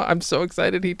 but I'm so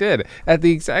excited he did at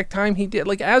the exact time he did.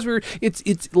 Like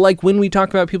it's like when we talk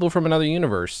about people from another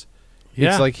universe.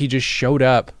 Yeah. It's like he just showed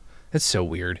up. That's so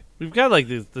weird. We've got like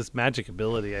this magic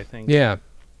ability, I think. Yeah.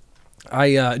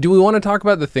 Do we want to talk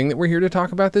about the thing that we're here to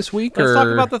talk about this week? Let's talk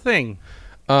about the thing.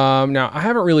 Now, I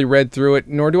haven't really read through it,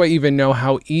 nor do I even know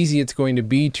how easy it's going to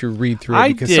be to read through it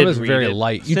because some is very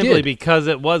light. You simply did. Because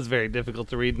it was very difficult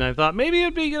to read, and I thought maybe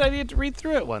it'd be a good idea to read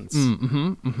through it once.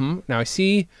 Now, I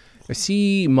see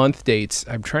month dates.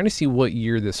 I'm trying to see what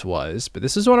year this was, but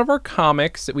this is one of our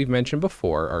comics that we've mentioned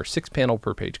before, our 6-panel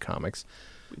per page comics.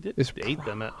 We did date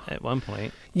them at one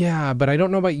point. Yeah, but I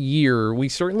don't know about year. We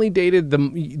certainly dated the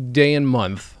day and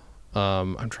month.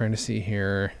 I'm trying to see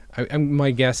here.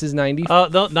 My guess is 90. No,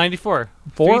 94.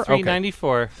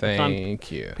 9394.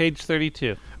 Thank you. Page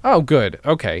 32. Oh, good.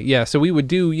 Okay. Yeah. So we would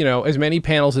do, as many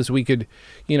panels as we could,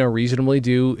 reasonably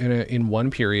do in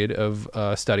one period of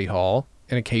study hall.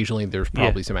 And occasionally there's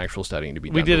probably some actual studying to be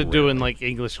done. We did it in like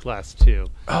English class too.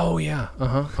 Oh yeah.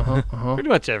 Pretty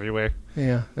much everywhere.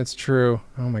 Yeah, that's true.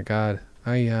 Oh my God.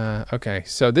 Okay.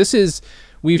 So this is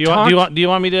do you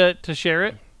want me to share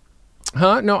it?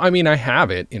 Huh? No, I mean I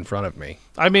have it in front of me.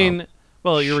 I mean,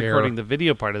 well, you're recording the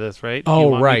video part of this, right? Oh, you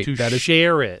want right. Me to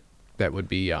share it. That would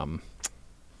be yeah.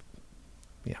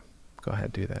 Go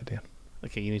ahead, do that, Dan.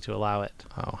 Okay, you need to allow it.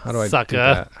 Oh, how do I do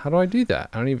that? How do I do that?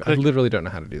 I literally don't know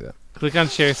how to do that. Click on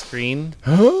share screen.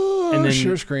 And then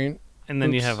share screen. And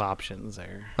then you have options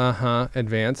there.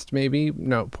 Advanced maybe?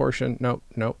 No, portion. Nope.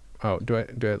 Oh, do I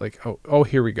like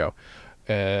here we go.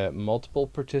 Multiple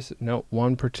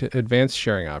advanced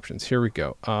sharing options. Here we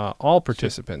go. All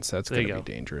participants. That's going to be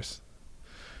dangerous.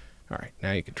 All right,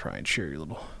 now you can try and share your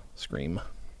little screen.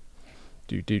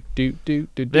 There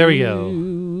we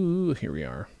go. Here we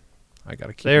are. I got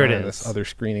to keep an eye on this other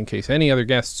screen in case any other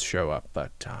guests show up,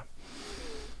 but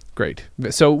great.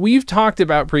 So we've talked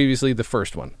about previously the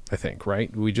first one, I think,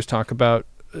 right? We just talked about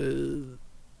the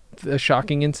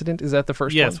shocking incident. Is that the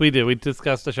first one? Yes, we did. We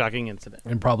discussed the shocking incident.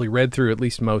 And probably read through at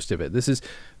least most of it. This is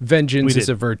Vengeance is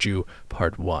a Virtue,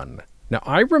 Part 1. Now,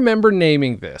 I remember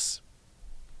naming this,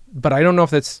 but I don't know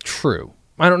if that's true.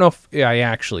 I don't know if I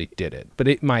actually did it, but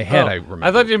in my head I remember.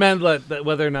 I thought you meant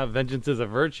whether or not vengeance is a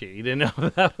virtue. You didn't know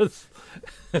if that was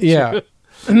yeah.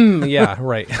 Yeah,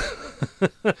 right.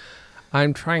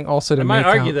 I'm trying also to might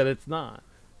argue that it's not.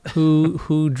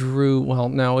 Who drew, well,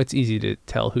 no, it's easy to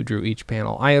tell who drew each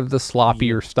panel. I have the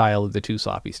sloppier style of the two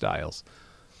sloppy styles.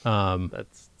 That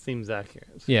seems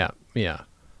accurate. Yeah.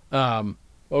 Oh,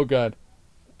 God.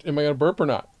 Am I going to burp or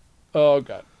not? Oh,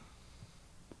 God.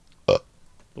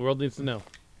 The world needs to know.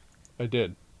 I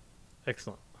did.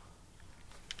 Excellent.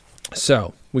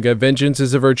 So, we got Vengeance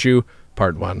is a Virtue,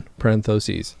 Part 1,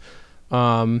 parentheses.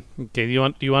 Okay, do you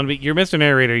want to be... You're Mr.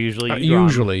 Narrator usually.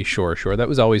 Usually, sure. That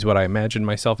was always what I imagined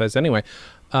myself as anyway.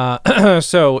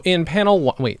 So, in panel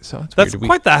 1... Wait, so that's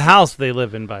quite the house they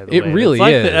live in, by the way. It really is.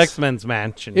 It's like the X-Men's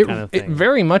mansion kind of thing. It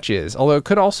very much is. Although it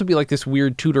could also be like this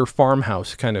weird Tudor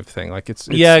farmhouse kind of thing. Like it's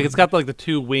it's got like the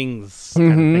two wings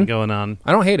kind of thing going on.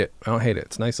 I don't hate it.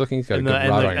 It's nice looking. It's got a good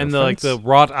wrought iron fence. Like the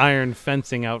wrought iron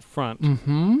fencing out front.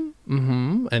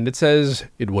 And it says,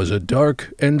 "It was a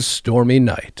dark and stormy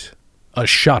night. A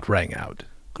shot rang out.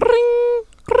 Ring,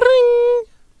 ring."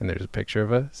 And there's a picture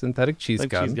of a synthetic cheese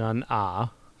gun. Cheese gun,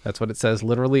 That's what it says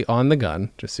literally on the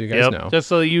gun, just so you guys know. Just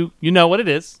so you know what it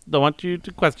is. Don't want you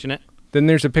to question it. Then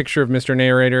there's a picture of Mr.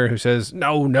 Narrator who says,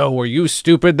 No, are you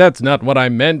stupid? That's not what I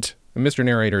meant. And Mr.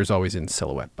 Narrator is always in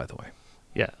silhouette, by the way.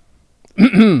 Yeah.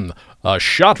 A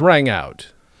shot rang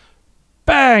out.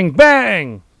 Bang,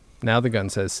 bang. Now the gun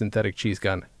says synthetic cheese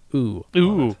gun. Ooh.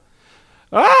 Ooh.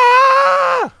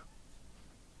 Ah!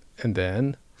 And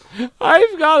then,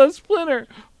 I've got a splinter.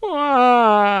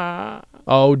 Ah!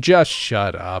 oh, just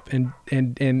shut up. And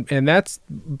that's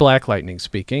Black Lightning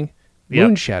speaking. Yep.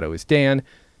 Moonshadow is Dan.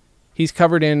 He's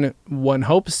covered in one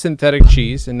hopes synthetic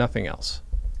cheese and nothing else.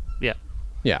 Yeah.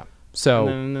 Yeah. So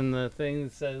And then the thing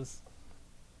that says...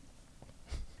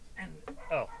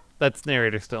 Oh, that's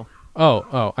narrator still.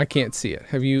 oh, I can't see it.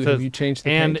 Have you Says, changed the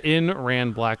And page? in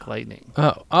ran Black Lightning.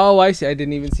 Oh, I see. I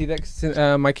didn't even see that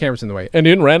 'cause, my camera's in the way. And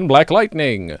in ran Black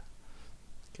Lightning.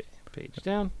 Okay, page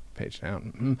down. Page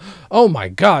down. Oh my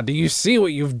God! Do you see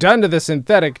what you've done to the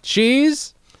synthetic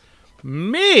cheese?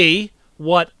 Me?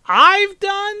 What I've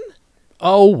done?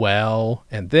 Oh well.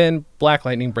 And then Black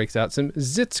Lightning breaks out some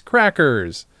Zitz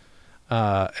crackers,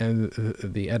 and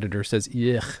the editor says,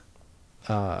 "Yuck."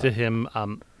 To him,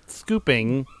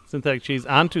 scooping synthetic cheese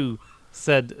onto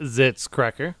said Zitz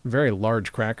cracker. Very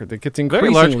large cracker that gets Very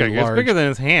increasingly large cracker. It's large bigger than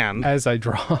his hand. as I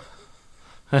draw.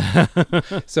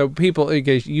 So people, in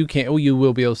case you can't, you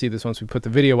will be able to see this once we put the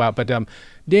video out. But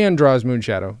Dan draws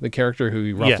Moonshadow, the character who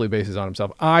he roughly bases on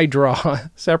himself. I draw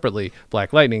separately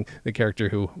Black Lightning, the character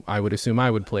who I would assume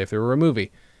I would play if there were a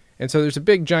movie. And so there's a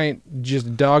big giant,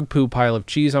 just dog poo pile of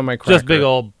cheese on my cracker. Just big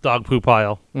old dog poo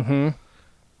pile. Mm-hmm.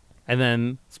 And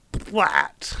then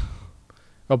splat.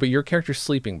 Oh, but your character's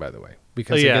sleeping, by the way,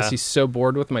 because Yeah. I guess he's so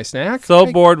bored with my snack.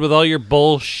 So bored with all your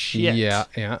bullshit. Yeah.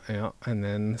 And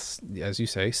then, as you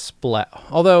say, splat.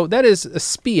 Although that is a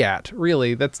spiat,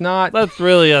 really. That's not. That's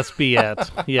really a spiat.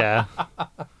 Yeah.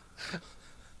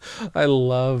 I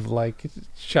love, like,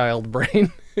 child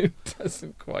brain. It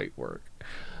doesn't quite work.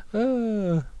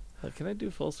 Can I do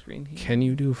full screen here? Can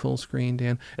you do full screen,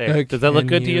 Dan? There. Does that look can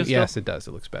good to you still? Yes, it does.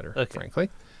 It looks better, Okay. frankly.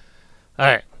 All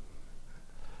right.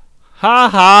 Ha ha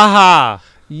ha.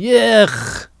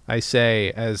 Yuck, I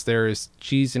say, as there is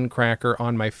cheese and cracker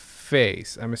on my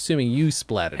face. I'm assuming you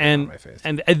splatted it on my face.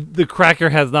 And the cracker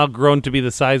has now grown to be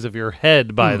the size of your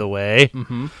head, by the way.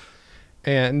 Mm-hmm.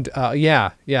 And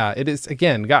yeah, it is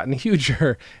again gotten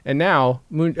huger. And now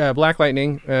Black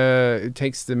Lightning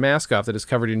takes the mask off that is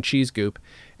covered in cheese goop.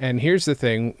 And here's the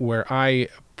thing where I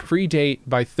predate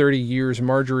by 30 years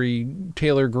Marjorie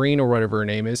Taylor Greene or whatever her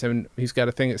name is, and he's got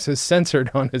a thing that says censored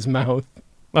on his mouth.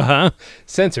 Uh-huh.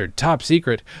 Censored, top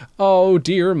secret. Oh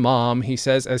dear mom, he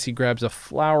says as he grabs a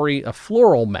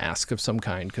floral mask of some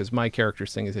kind, because my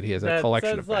character's thing is that he has a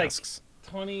collection of masks.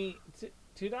 $22?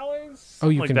 Oh,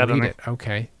 you can read it.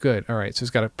 Okay, good. All right, so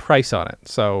it's got a price on it.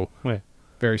 So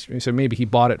so maybe he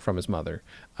bought it from his mother.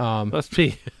 Must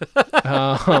be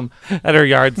at her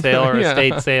yard sale or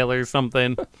estate sale or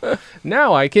something.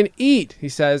 Now I can eat, he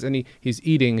says, and he's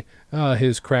eating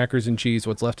his crackers and cheese,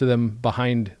 what's left of them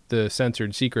behind the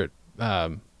censored secret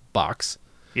box.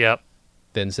 Yep.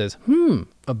 Then says,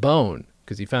 a bone,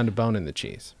 because he found a bone in the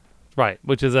cheese. Right,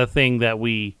 which is a thing that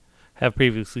we have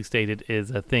previously stated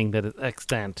is a thing that is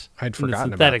extant I'd in the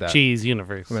forgotten about synthetic that. cheese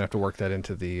universe. I'm going to have to work that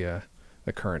into the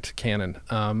current canon.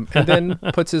 And then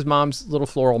puts his mom's little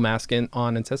floral mask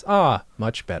on and says,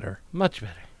 much better. Much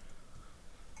better.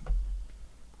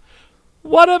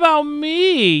 What about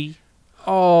me?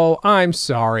 Oh, I'm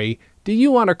sorry. Do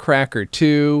you want a cracker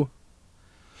too?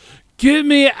 Get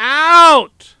me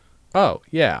out! Oh,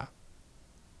 yeah.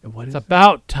 What It's is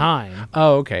about time.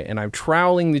 Oh, okay. And I'm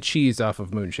troweling the cheese off of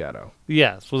Moonshadow.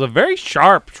 Yes, was a very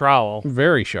sharp trowel.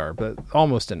 Very sharp, but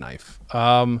almost a knife.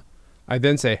 I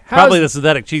then say, Probably the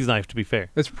synthetic cheese knife, to be fair.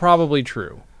 That's probably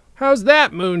true. How's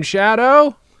that,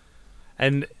 Moonshadow?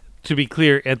 And to be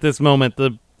clear, at this moment,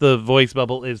 the voice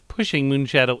bubble is pushing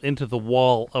Moonshadow into the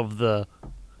wall of the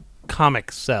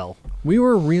comic cell. We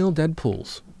were real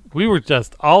Deadpools. We were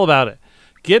just all about it.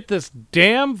 Get this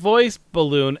damn voice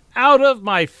balloon out of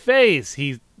my face,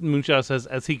 Moonshadow says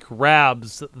as he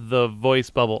grabs the voice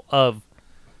bubble of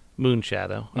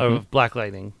Moonshadow, of Black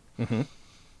Lightning. Mm-hmm.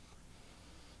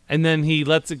 And then he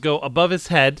lets it go above his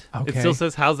head. Okay. It still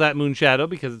says, how's that, Moonshadow?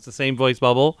 Because it's the same voice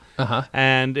bubble. Uh-huh.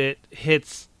 And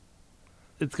it's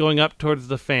going up towards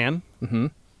the fan. Mm-hmm.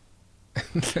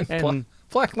 And,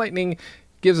 Black Lightning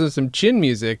gives us some chin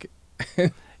music.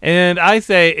 and I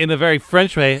say, in a very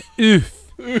French way, oof.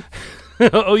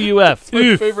 O-U-F. My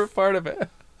Oof. favorite part of it.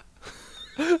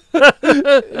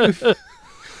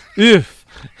 Oof.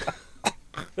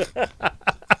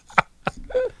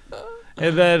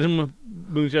 And then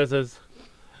Moonshadow says,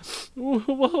 what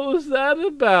was that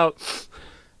about?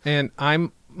 And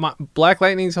Black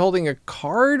Lightning's holding a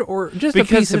card or just a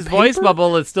Because piece his of voice paper?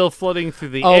 bubble is still floating through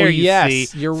the Oh, air, you yes,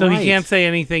 see. you're so right. he can't say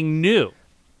anything new.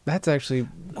 That's actually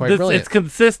quite brilliant. It's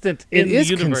consistent in It the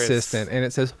is universe. consistent, and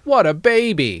it says, what a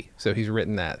baby. So he's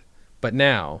written that. But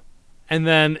now, And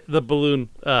then the balloon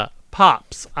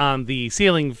pops on the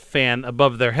ceiling fan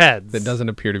above their heads. that doesn't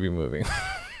appear to be moving.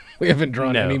 We haven't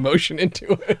drawn No. any motion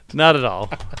into it. Not at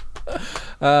all.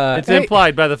 It's Hey,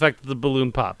 implied by the fact that the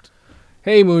balloon popped.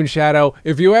 hey, Moonshadow,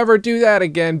 if you ever do that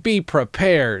again, be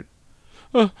prepared.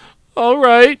 All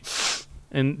right.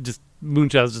 And just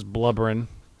Moonshadow's just blubbering.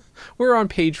 We're on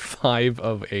page 5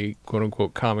 of a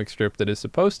quote-unquote comic strip that is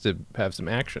supposed to have some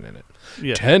action in it.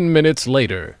 Yeah. 10 minutes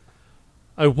later.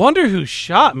 I wonder who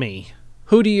shot me.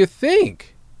 Who do you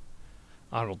think?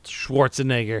 Arnold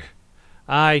Schwarzenegger.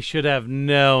 I should have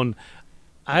known.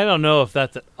 I don't know if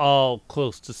that's at all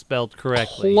close to spelled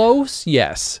correctly. Close,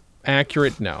 yes.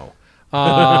 Accurate, no.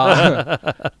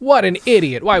 What an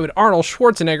idiot. Why would Arnold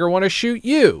Schwarzenegger want to shoot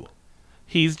you?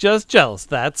 He's just jealous,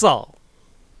 that's all.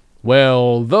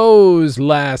 Well, those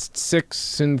last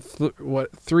 6 and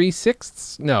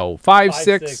 3/6? No,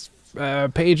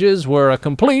 5/6 pages were a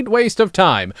complete waste of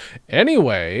time.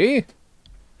 Anyway, I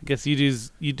guess you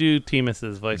do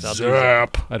Timus's voice. I'll do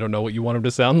Zap. I don't know what you want him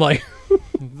to sound like.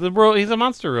 he's a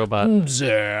monster robot.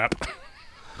 Zap.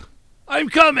 I'm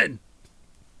coming.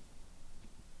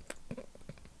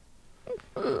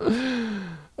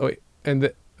 Oh wait,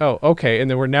 okay, and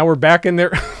then we're back in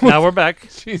there. Now we're back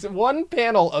Jeez, one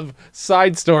panel of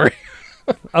side story.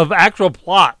 of actual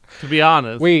plot, to be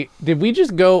honest. Wait, did we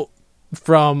just go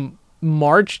from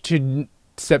March to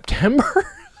September?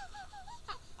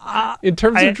 In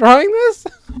terms of drawing this?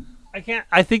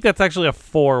 I think that's actually a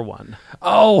 4-1.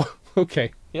 Oh,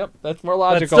 okay. Yep, that's more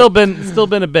That's logical. still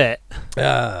been a bit.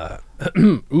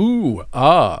 Ooh,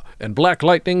 and Black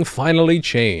Lightning finally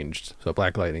changed. So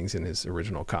Black Lightning's in his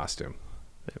original costume.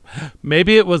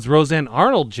 Maybe it was Roseanne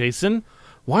Arnold, Jason.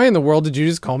 Why in the world did you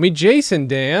just call me Jason,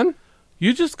 Dan?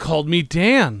 You just called me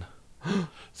Dan.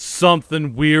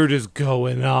 Something weird is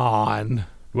going on.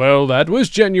 Well, that was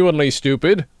genuinely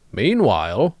stupid.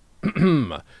 Meanwhile,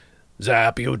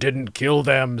 Zap, you didn't kill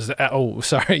them.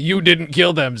 Sorry, you didn't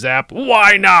kill them, Zap.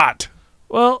 Why not?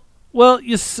 Well,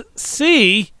 you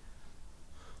see,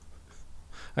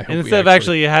 I hope and we instead of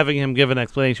actually having him give an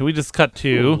explanation, we just cut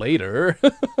to. later.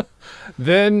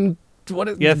 Then what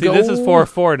is Yeah, see, this is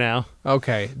 4-4 now.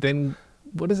 Okay, then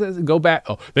what is this? Go back.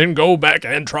 Oh, then go back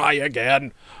and try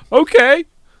again. Okay.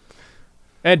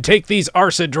 And take these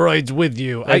Arsa droids with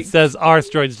you. It says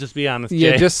Arstroids, just be honest,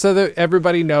 Yeah, Jay. just so that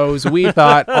everybody knows, we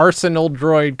thought Arsenal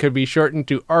Droid could be shortened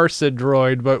to Arsa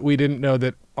Droid, but we didn't know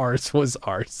that Ars was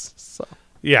Ars. So.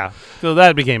 Yeah, so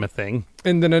that became a thing.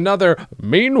 And then another,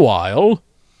 meanwhile,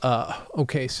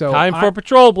 okay, so Time for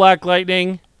patrol, Black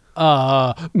Lightning.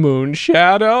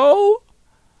 Moonshadow?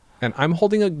 And I'm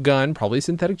holding a gun, probably a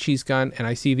synthetic cheese gun, and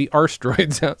I see the Arse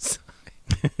droids outside.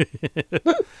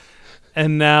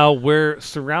 And now we're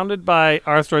surrounded by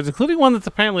Arstroids, including one that's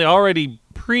apparently already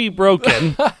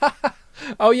pre-broken.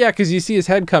 Oh, yeah, because you see his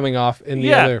head coming off in the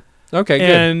Yeah. other. Okay, good.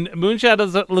 And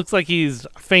Moonshadow looks like he's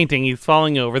fainting. He's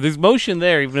falling over. There's motion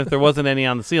there, even if there wasn't any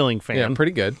on the ceiling fan. Yeah,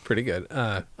 pretty good, pretty good.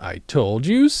 I told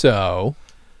you so.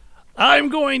 I'm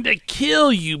going to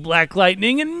kill you, Black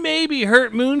Lightning, and maybe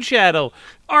hurt Moonshadow.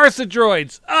 Arsa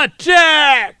droids,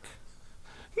 attack!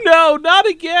 No, not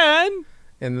again.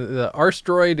 And the Arse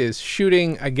droid is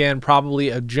shooting, again, probably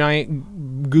a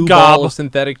giant goo Gob. ball of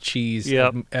synthetic cheese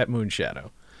Yep. at Moonshadow.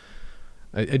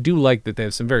 I do like that they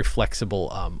have some very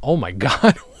flexible, oh my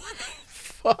god, what the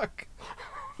fuck?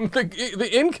 The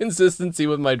inconsistency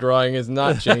with my drawing has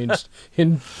not changed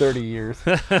in 30 years.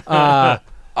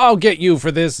 I'll get you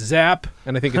for this, Zap.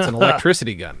 And I think it's an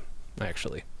electricity gun,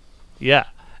 actually. Yeah.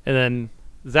 And then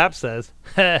Zap says,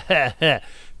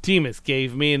 Timus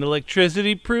gave me an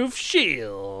electricity-proof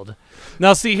shield.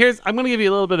 Now, see, I'm going to give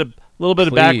you a little bit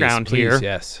of background Please, here.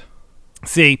 Yes.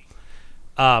 See,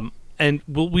 and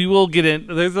we will get in.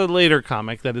 There's a later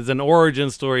comic that is an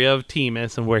origin story of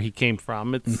Timus and where he came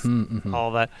from. It's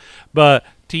all that. But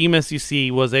Timus, you see,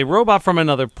 was a robot from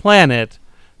another planet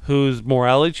whose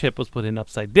morality chip was put in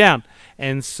upside down.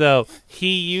 And so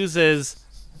he uses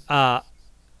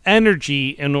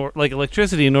energy like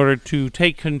electricity in order to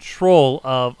take control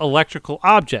of electrical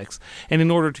objects. And in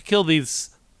order to kill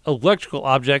these electrical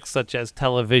objects, such as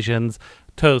televisions,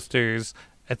 toasters,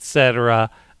 etc.,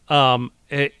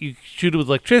 you shoot it with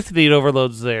electricity, it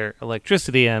overloads their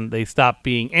electricity, and they stop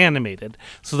being animated.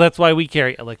 So that's why we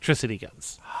carry electricity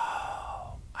guns.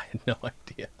 I had no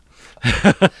idea.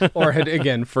 Or had,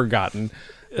 again, forgotten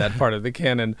that part of the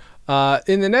canon.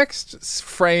 In the next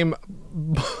frame,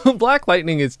 Black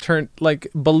Lightning is turned, like,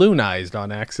 balloonized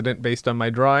on accident based on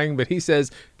my drawing, but he says,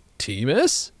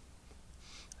 Timus?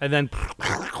 And then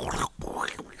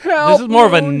Help, this is more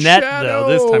of a Moon net, Shadow! though,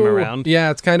 this time around.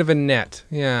 Yeah, it's kind of a net.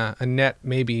 Yeah, a net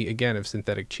maybe, again, of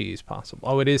synthetic cheese possible.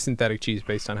 Oh, it is synthetic cheese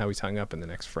based on how he's hung up in the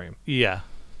next frame. Yeah.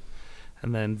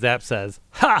 And then Zap says,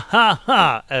 ha, ha,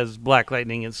 ha, as Black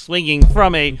Lightning is swinging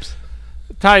from a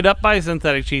tied up by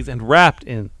synthetic cheese and wrapped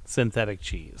in synthetic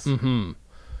cheese. Mm-hmm.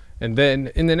 And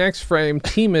then in the next frame,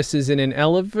 Temus is in an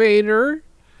elevator,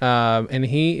 and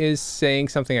he is saying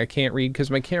something I can't read because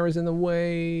my camera's in the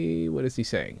way. What is he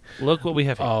saying? Look what we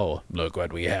have here. Oh, look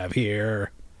what we have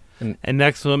here. And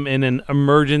next to him in an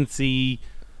emergency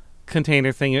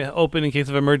container thing, open in case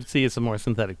of emergency, is some more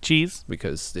synthetic cheese.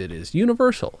 Because it is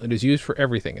universal. It is used for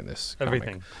everything in this comic.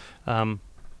 Everything. And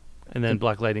then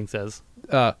Black Lightning says,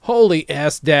 holy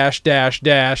S dash dash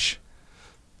dash.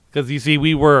 because you see,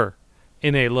 we were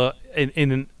in a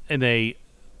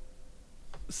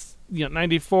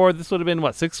 94. This would have been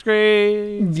what, 6th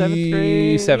grade, 7th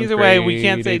grade, 7th Either way, we grade,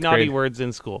 can't say 8th naughty grade. words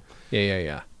in school.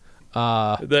 Yeah.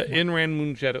 The Inran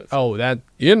Moon Shadow. Oh, that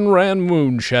Inran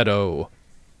Moon Shadow.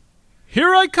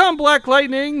 Here I come, Black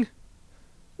Lightning.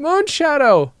 Moon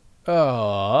Shadow.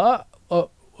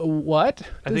 What?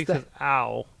 I think it says,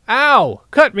 ow. Ow!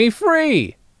 Cut me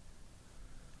free.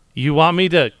 You want me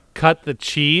to cut the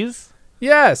cheese?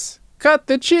 Yes. Cut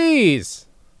the cheese.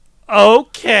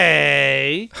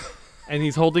 Okay. And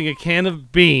he's holding a can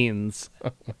of beans.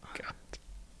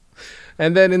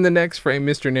 And then in the next frame,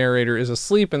 Mr. Narrator is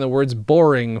asleep, and the words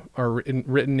 "boring" are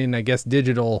written in, I guess,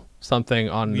 digital something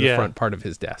on the front part of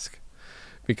his desk.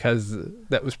 Because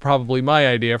that was probably my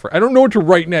idea for, I don't know what to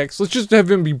write next. Let's just have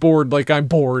him be bored like I'm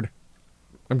bored.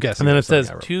 I'm guessing. And then it that's something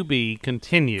says, I wrote. to be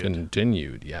continued.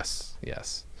 Continued, yes.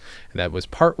 And that was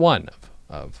part 1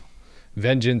 of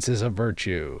Vengeance is a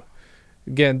Virtue.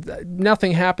 Again,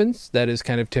 nothing happens. That is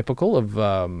kind of typical of,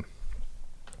 what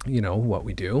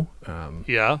we do.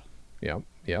 Yeah.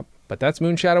 Yep. But that's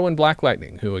Moon Shadow and Black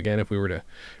Lightning, who, again, if we were to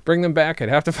bring them back, I'd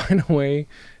have to find a way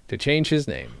to change his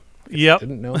name. Yep. I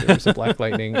didn't know there was a Black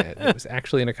Lightning. It was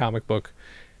actually in a comic book,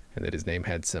 and that his name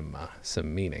had some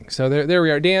meaning. So there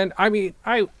we are, Dan. I mean,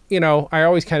 I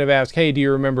always kind of ask, hey, do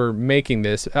you remember making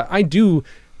this? I do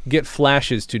get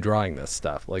flashes to drawing this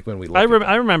stuff, like when we look I at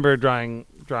it. remember drawing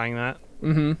that.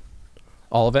 Mm-hmm.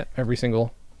 All of it, every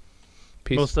single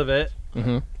piece. Most of it.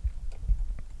 Mm-hmm.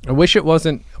 I wish it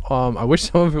wasn't. I wish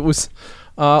some of it was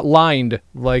lined,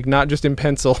 like not just in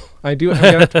pencil. I do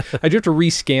have to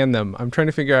rescan them. I'm trying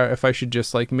to figure out if I should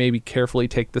just like maybe carefully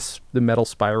take the metal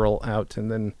spiral out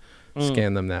and then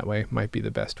scan them that way. Might be the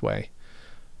best way,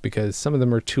 because some of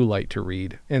them are too light to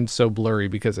read and so blurry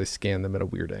because I scanned them at a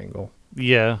weird angle.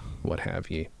 Yeah. What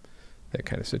have ye? That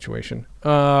kind of situation.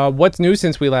 What's new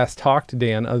since we last talked,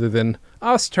 Dan, other than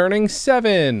us turning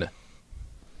 7?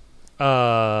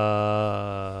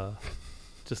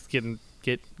 Just getting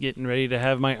ready to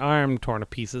have my arm torn to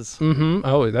pieces. Mm-hmm.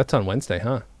 Oh, that's on Wednesday,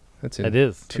 huh? That's in It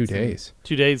is 2 days.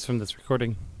 2 days from this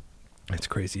recording. That's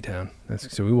crazy town.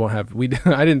 So we won't have.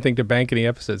 I didn't think to bank any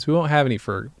episodes. We won't have any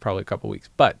for probably a couple weeks.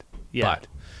 But you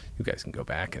guys can go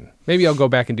back, and maybe I'll go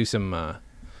back and do some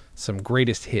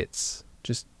greatest hits.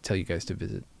 Just tell you guys to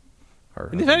visit our.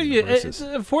 And if any of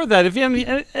you, for that, if any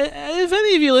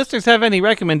of you listeners have any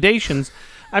recommendations,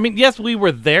 I mean, yes, we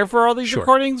were there for all these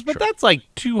recordings, but that's like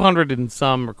 200 and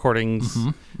some recordings.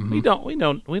 Mm-hmm.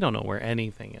 We don't know where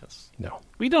anything is. No,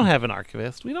 we don't have an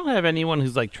archivist. We don't have anyone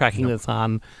who's like tracking this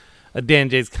on a Dan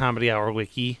J's Comedy Hour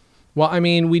wiki. Well, I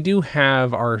mean, we do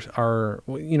have our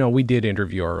we did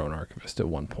interview our own archivist at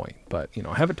one point, but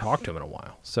I haven't talked to him in a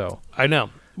while. So I know.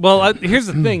 Well, here's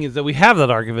the thing: is that we have that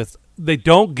archivist. They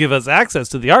don't give us access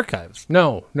to the archives.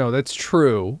 No, that's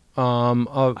true.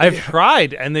 I've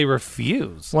tried, and they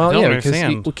refuse. Well, I don't because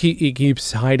understand. he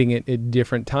keeps hiding it at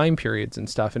different time periods and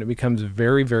stuff, and it becomes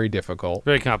very, very difficult.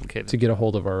 Very complicated to get a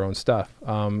hold of our own stuff.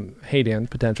 Hey, Dan,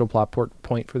 potential plot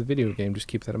point for the video game. Just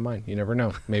keep that in mind. You never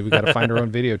know. Maybe we got to find our own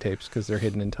videotapes because they're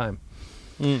hidden in time.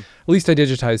 At least I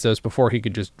digitized those before he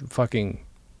could just fucking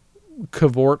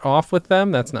cavort off with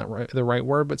them. That's not the right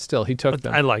word, but still, he took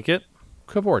them. I like it.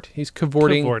 Cavort. He's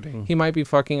cavorting. He might be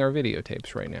fucking our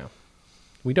videotapes right now.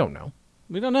 We don't know.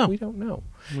 We don't know.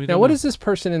 Now, what is this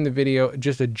person in the video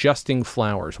just adjusting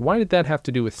flowers? Why did that have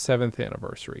to do with 7th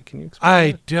anniversary? Can you explain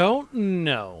I that? don't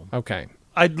know. Okay.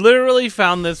 I literally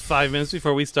found this 5 minutes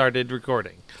before we started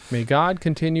recording. May God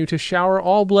continue to shower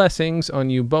all blessings on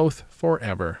you both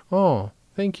forever. Oh,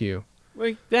 thank you.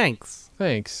 Wait, thanks.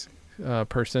 Thanks,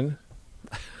 person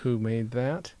who made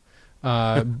that.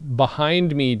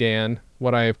 Behind me, Dan,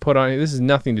 what I have put on, this has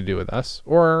nothing to do with us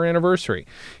or our anniversary.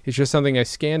 It's just something I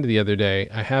scanned the other day.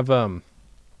 I have, I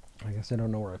guess I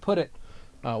don't know where I put it,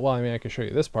 Well, I mean, I can show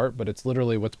you this part, but it's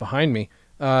literally what's behind me.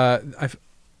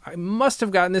 I must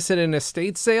have gotten this at an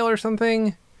estate sale or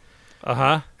something.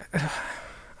 Uh-huh.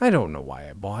 I don't know why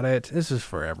I bought it. This was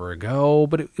forever ago,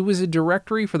 but it was a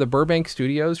directory for the Burbank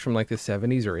Studios from like the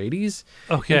 70s or 80s.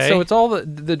 Okay. And so it's all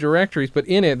the directories, but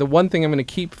in it, the one thing I'm going to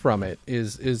keep from it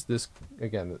is this,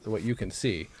 again, what you can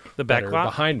see. The that are backlot?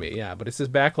 behind me, yeah, but it's this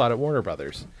backlot at Warner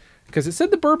Brothers. Because it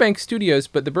said the Burbank Studios,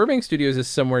 but the Burbank Studios is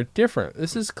somewhere different.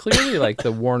 This is clearly like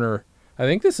the Warner, I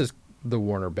think this is the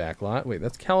Warner backlot. Wait,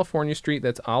 that's California Street,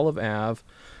 that's Olive Ave.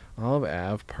 Olive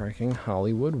Ave, parking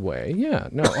Hollywood Way. Yeah,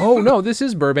 no. Oh, no, this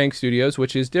is Burbank Studios,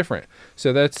 which is different.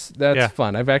 So that's Yeah.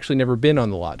 fun. I've actually never been on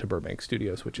the lot to Burbank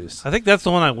Studios, which is... I think that's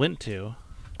the one I went to.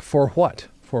 For what?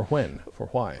 For when? For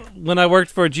why? When I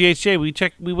worked for GHJ,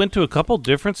 we went to a couple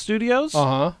different studios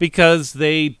Uh-huh. because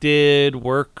they did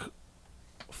work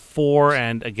for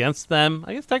and against them.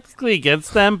 I guess technically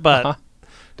against them, but Uh-huh.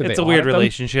 Did it's they a weird audit them?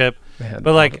 relationship. They had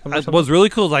But to like, audit them or what something? was really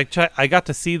cool is I got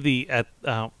to see we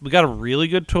got a really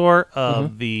good tour of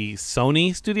Mm-hmm. the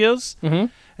Sony studios,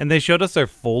 and they showed us their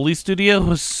Foley studio. It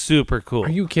was super cool. Are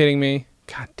you kidding me?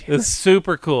 God damn It's it.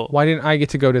 super cool. Why didn't I get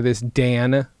to go to this,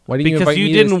 Dan? Why didn't you Because invite you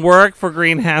me didn't work for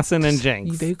Green Hassan and to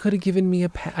Jenks. They could have given me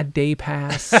a day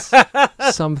pass,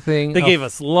 something. They gave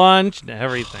us lunch and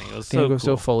everything. It was Dan so goes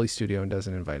to a cool. Foley studio and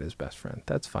doesn't invite his best friend.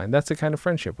 That's fine. That's the kind of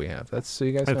friendship we have. That's so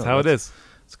you guys know. That's how it is.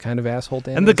 It's the kind of asshole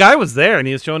Dan And the is. guy was there, and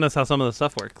he was showing us how some of the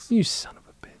stuff works. You son of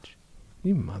a bitch.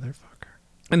 You motherfucker.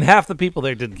 And half the people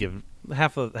there didn't give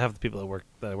half the people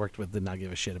that I worked with did not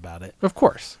give a shit about it. Of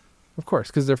course,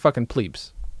 because they're fucking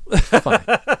plebes. Fine.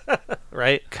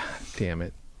 Right? God damn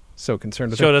it. So concerned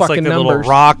with Showed their us like fucking the numbers. little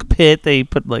rock pit they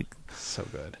put like. So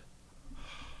good.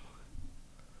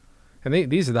 And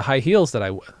these are the high heels that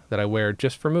I wear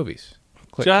just for movies.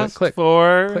 Click, just click, click,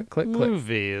 for Click, click, click.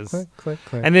 movies. click, click,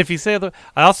 click. And if you say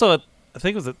I also I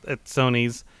think it was at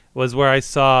Sony's was where I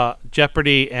saw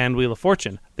Jeopardy and Wheel of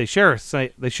Fortune. They share a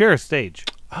stage.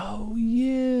 Oh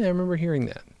yeah, I remember hearing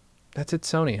that. That's at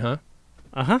Sony, huh?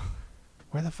 Uh-huh.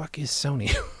 Where the fuck is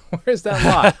Sony? Where's that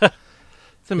lot?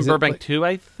 It's in Is it Burbank like- 2,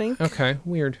 I think. Okay,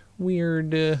 weird. I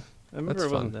remember that's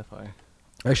it wasn't fun. that far.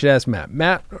 I should ask Matt.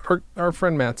 Matt, our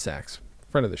friend Matt Sachs,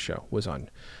 friend of the show, was on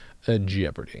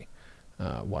Jeopardy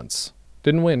once.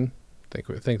 Didn't win.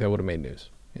 Think that would have made news,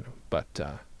 but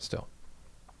still.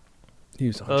 He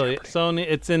was on Oh, yeah. Jeopardy. Sony.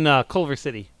 It's in Culver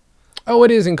City. Oh,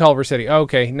 it is in Culver City.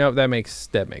 Okay, no, that makes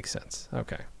sense.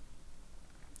 Okay.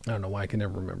 I don't know why I can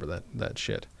never remember that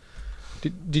shit.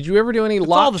 Did you ever do any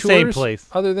lot all the tours same place.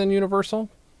 other than Universal?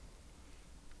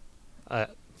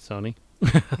 Sony.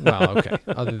 Well, okay.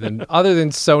 other than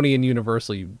Sony and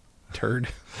Universal, you turd.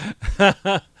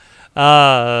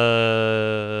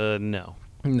 No.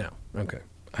 No. Okay.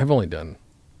 I've only done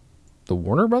the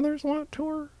Warner Brothers lot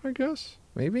tour, I guess.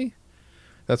 Maybe.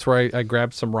 That's where I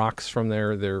grabbed some rocks from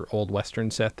their old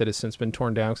Western set that has since been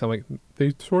torn down. Because I'm like,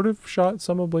 they sort of shot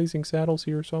some of Blazing Saddles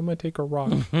here, so I'm going to take a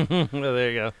rock. Well,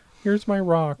 there you go. Here's my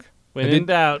rock. When I in did-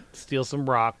 doubt, steal some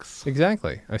rocks.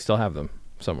 Exactly. I still have them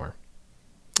somewhere.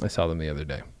 I saw them the other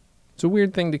day. It's a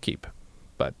weird thing to keep,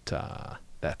 but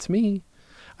that's me.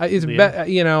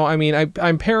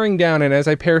 I'm paring down, and as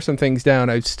I pare some things down,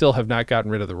 I still have not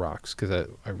gotten rid of the rocks because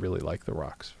I really like the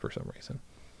rocks for some reason.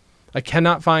 I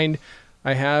cannot find.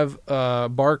 I have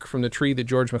bark from the tree that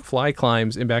George McFly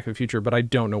climbs in Back to the Future, but I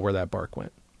don't know where that bark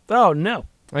went. Oh, no.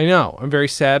 I know. I'm very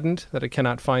saddened that I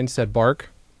cannot find said bark.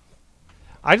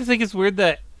 I just think it's weird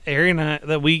that Ari and I,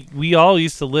 that we all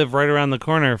used to live right around the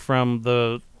corner from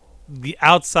the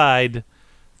outside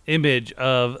image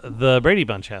of the Brady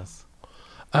Bunch house.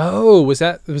 Oh, was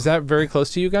that very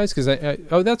close to you guys? Because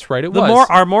oh, that's right, it was.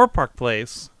 Our Moore Park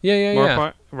place. Yeah.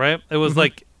 Park, right? It was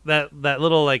like that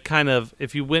little like kind of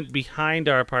if you went behind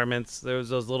our apartments, there was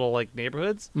those little like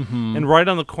neighborhoods, and right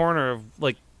on the corner of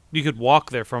like you could walk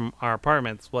there from our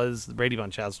apartments was the Brady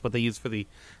Bunch house. What they used for the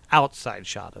outside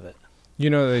shot of it. You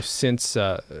know, they've since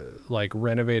like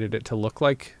renovated it to look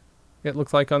like it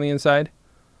looked like on the inside.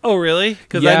 Oh, really?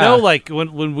 Because I Yeah. know, like,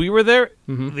 when we were there,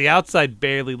 Mhm. the outside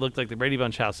barely looked like the Brady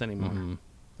Bunch house anymore.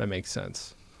 That makes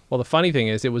sense. Well, the funny thing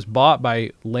is, it was bought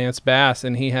by Lance Bass,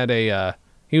 and he had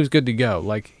he was good to go.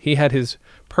 Like, he had his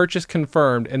purchase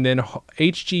confirmed, and then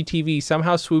HGTV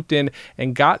somehow swooped in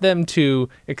and got them to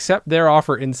accept their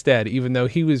offer instead, even though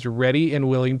he was ready and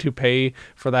willing to pay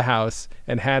for the house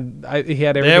and he had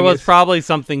everything. There was probably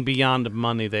something beyond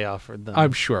money they offered them.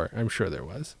 I'm sure there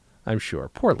was. I'm sure.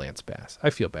 Poor Lance Bass.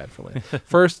 I feel bad for Lance.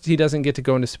 First, he doesn't get to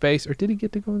go into space, or did he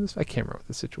get to go into space? I can't remember what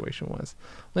the situation was.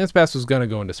 Lance Bass was going to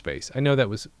go into space. I know that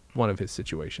was one of his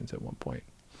situations at one point.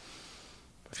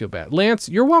 I feel bad. Lance,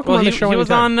 you're welcome Well, on he, the show he was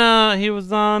anytime. on. He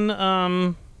was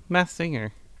on. Masked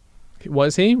Singer.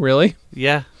 Was he really?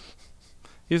 Yeah,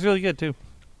 he was really good too.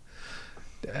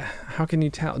 How can you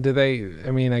tell? Do they?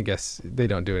 I mean, I guess they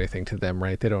don't do anything to them,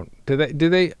 right? They don't. Do they? Do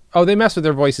they? Oh, they mess with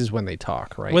their voices when they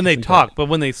talk, right? When they Isn't talk, that- but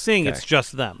when they sing, it's Okay.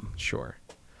 just them. Sure.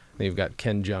 Then you've got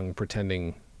Ken Jeong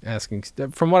pretending, asking.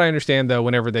 From what I understand, though,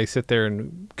 whenever they sit there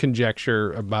and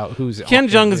conjecture about who's Ken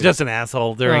Jeong is just an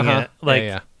asshole during Uh-huh. it. Like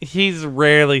Yeah, he's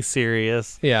rarely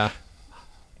serious. yeah.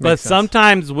 But Makes sense.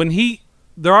 sometimes when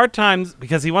there are times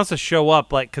because he wants to show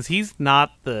up, like because he's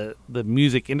not the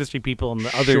music industry people and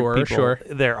the other Sure, people sure.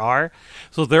 there are.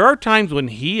 So there are times when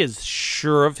he is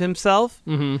sure of himself.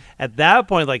 Mm-hmm. At that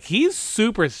point, like he's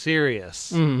super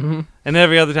serious, and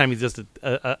every other time he's just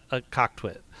a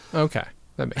cocktwit. Okay,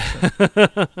 that makes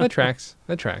sense. That tracks.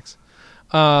 That tracks.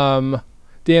 Dan,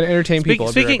 entertain people.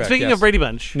 I'll be right back. Speaking Yes. of Brady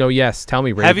Bunch, No, yes. Tell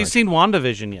me, Brady have you Bunch. seen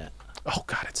WandaVision yet? Oh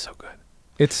God, it's so good.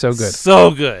 It's so good. So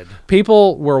good.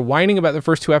 People were whining about the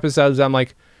first 2 episodes. I'm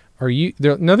like, are you?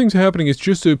 Nothing's happening. It's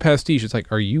just a pastiche. It's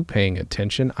like, are you paying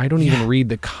attention? I don't even read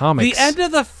the comics. The end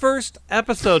of the first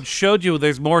episode showed you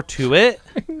there's more to it.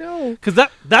 No. Because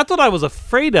that's what I was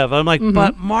afraid of. I'm like,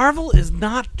 but Marvel is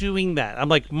not doing that. I'm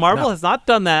like, Marvel has not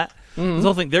done that. This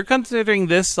whole thing. They're considering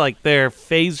this like their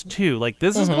phase 2. Like,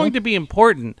 this is going to be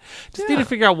important. Just need to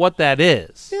figure out what that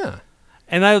is. Yeah.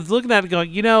 And I was looking at it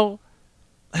going,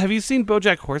 have you seen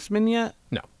BoJack Horseman yet?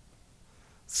 No.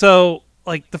 So,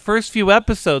 like, the first few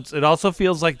episodes, it also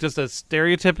feels like just a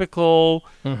stereotypical,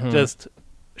 just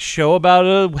show about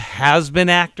a has-been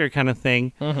actor kind of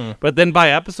thing. But then by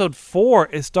episode 4,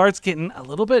 it starts getting a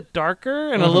little bit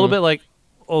darker and a little bit like,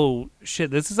 oh,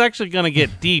 shit, this is actually going to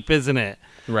get deep, isn't it?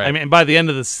 Right. I mean, by the end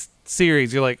of the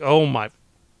series, you're like, oh, my...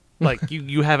 Like,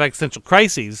 you have existential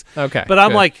crises. Okay, But I'm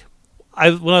good. like...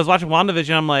 when I was watching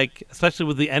WandaVision, I'm like, especially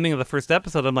with the ending of the first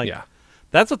episode, I'm like, Yeah.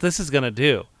 that's what this is going to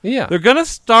do. Yeah. They're going to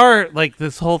start, like,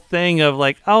 this whole thing of,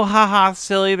 like, oh, haha,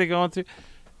 silly, they're going through.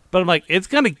 But I'm like,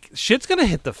 shit's going to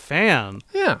hit the fan.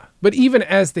 Yeah. But even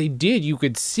as they did, you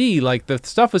could see, like, the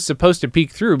stuff was supposed to peek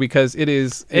through because It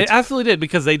absolutely did,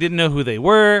 because they didn't know who they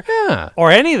were Yeah. or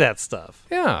any of that stuff.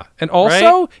 Yeah. And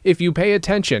also, if you pay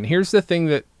attention, here's the thing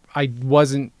that I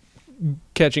wasn't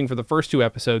catching for the first 2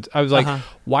 episodes. I was like,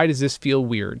 why does this feel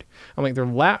weird? I'm like,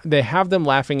 they have them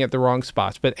laughing at the wrong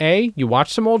spots. But A, you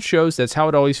watch some old shows, that's how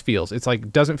it always feels. It's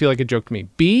like, doesn't feel like a joke to me.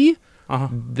 B,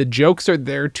 the jokes are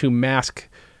there to mask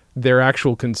their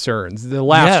actual concerns. The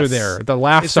laughs are Yes. there. The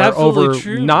laughs It's are absolutely over,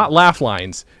 true. not laugh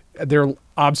lines. They're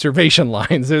observation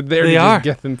lines. They're there They to are. just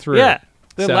get them through. Yeah.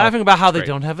 They're So, laughing about how they great.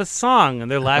 don't have a song, and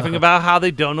they're laughing about how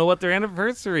they don't know what their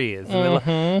anniversary is. And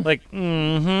they're like,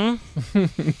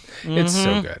 It's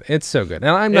so good. It's so good.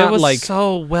 And I'm it not was like...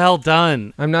 so well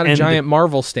done. I'm not a And giant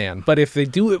Marvel stan, but if they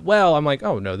do it well, I'm like,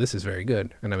 oh no, this is very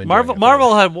good, and I'm enjoying Marvel it.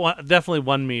 Marvel had definitely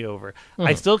won me over.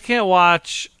 I still can't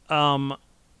watch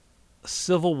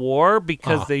Civil War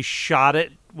because they shot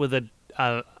it with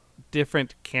a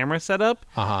different camera setup,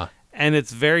 and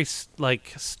it's very like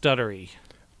stuttery.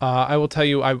 I will tell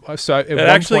you, at It one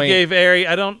actually point, gave Ari.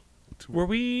 Were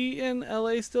we in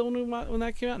LA still when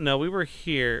that came out? No, we were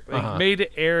here. It made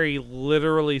Ari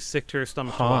literally sick to her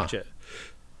stomach to watch it.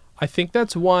 I think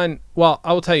that's one. Well,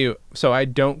 I will tell you. So I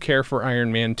don't care for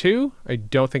Iron Man 2. I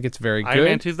don't think it's very good. Iron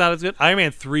Man 2 is not as good. Iron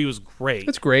Man 3 was great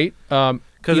It's great. because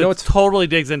you know, it totally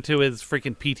digs into his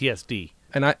freaking PTSD.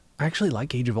 and I actually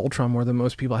like Age of Ultron more than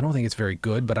most people. I don't think it's very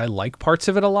good, but I like parts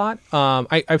of it a lot.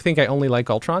 I think I only like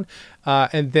Ultron.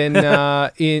 And then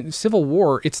in Civil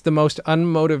War, it's the most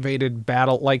unmotivated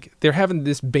battle. Like, they're having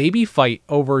this baby fight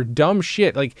over dumb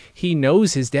shit. Like, he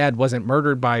knows his dad wasn't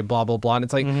murdered by blah, blah, blah. And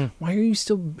it's like, why are you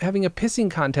still having a pissing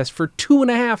contest for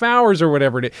 2.5 hours or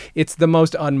whatever it is? It's the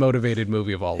most unmotivated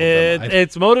movie of all of them.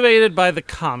 It's motivated by the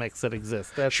comics that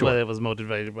exist. That's Sure. what it was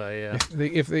motivated by. Yeah.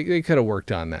 They could have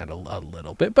worked on that a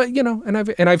little bit, but you know, and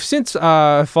I've since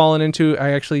fallen into.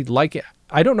 I actually like it.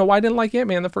 I don't know why I didn't like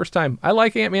Ant-Man the first time. I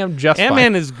like Ant-Man just fine.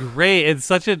 Ant-Man is great. It's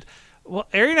such a well.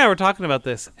 Ari and I were talking about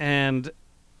this, and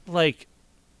like,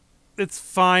 it's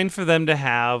fine for them to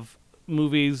have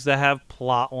movies that have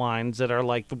plot lines that are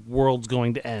like the world's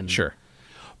going to end. Sure.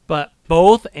 But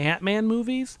both Ant-Man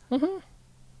movies,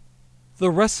 the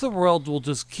rest of the world will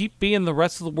just keep being the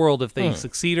rest of the world if they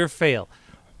succeed or fail.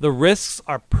 The risks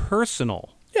are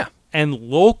personal Yeah. and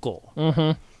local,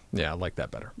 Yeah, I like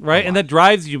that better. right? And that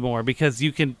drives you more because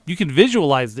you can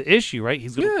visualize the issue, right?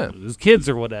 He's going to lose his kids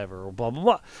or whatever, or blah blah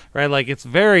blah, right? Like, it's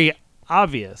very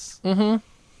obvious. Mm-hmm.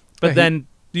 But Yeah, then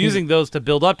using those to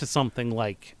build up to something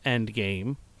like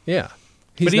Endgame. Yeah.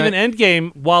 But even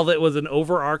Endgame, while it was an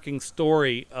overarching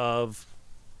story of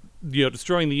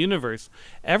destroying the universe.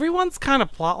 Everyone's kind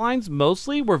of plot lines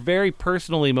mostly were very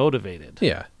personally motivated.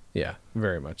 Yeah,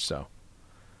 very much so.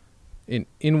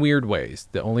 In weird ways.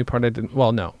 The only part I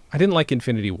didn't like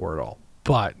Infinity War at all.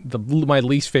 But my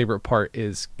least favorite part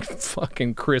is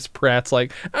fucking Chris Pratt's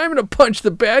like, I'm gonna punch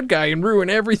the bad guy and ruin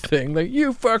everything. Like,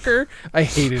 you fucker. I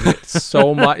hated it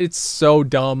so much. It's so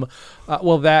dumb.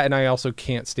 That, and I also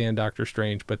can't stand Doctor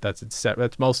Strange, but that's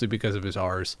mostly because of his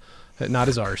R's. Not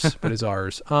his R's, but his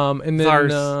R's. And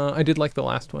then I did like the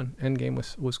last one. Endgame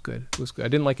was good. It was good. I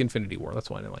didn't like Infinity War. That's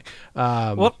why I didn't like.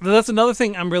 Well, that's another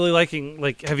thing I'm really liking.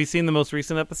 Like, have you seen the most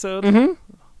recent episode? Mm-hmm.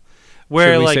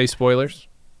 Where, should we say spoilers?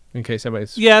 In case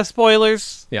somebody's... Yeah,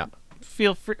 spoilers. Yeah.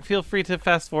 Feel free to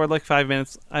fast forward like 5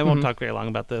 minutes. I won't talk very long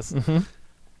about this. Mm-hmm.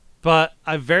 But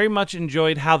I very much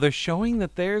enjoyed how they're showing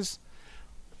that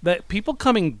that people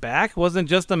coming back wasn't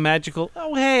just a magical,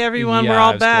 oh, hey, everyone, we're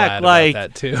all back. Like,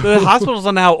 that too. the hospitals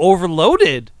are now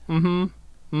overloaded. Mm-hmm.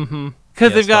 Mm-hmm.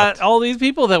 Because they've got all these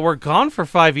people that were gone for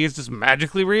 5 years just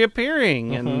magically reappearing.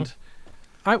 Mm-hmm.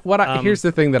 And here's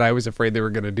the thing that I was afraid they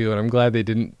were going to do, and I'm glad they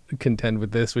didn't contend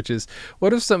with this, which is,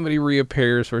 what if somebody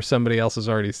reappears where somebody else is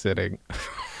already sitting?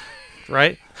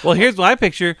 Right? Well, here's my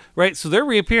picture, right? So they're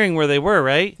reappearing where they were,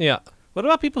 right? Yeah. What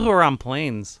about people who are on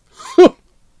planes?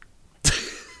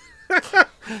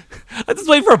 I just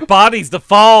wait for bodies to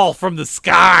fall from the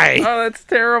sky. Oh, that's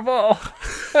terrible.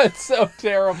 That's so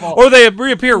terrible. Or they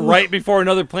reappear right before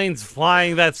another plane's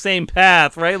flying that same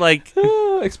path, right? Like,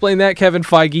 explain that, Kevin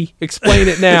Feige. Explain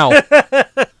it now.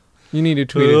 You need to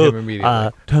tweet at him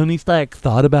immediately. Tony Stark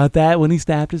thought about that when he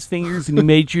snapped his fingers and he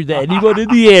made sure that anyone in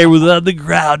the air was on the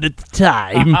ground at the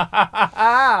time.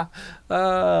 Yeah,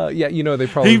 they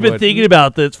probably He's been thinking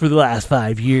about this for the last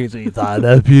 5 years and he thought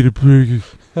that'd be the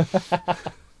biggest.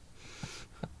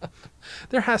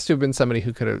 There has to have been somebody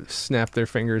who could have snapped their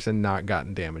fingers and not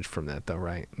gotten damaged from that, though,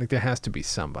 right? Like, there has to be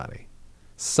somebody.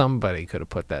 Somebody could have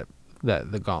put the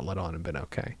gauntlet on and been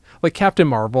okay. Like Captain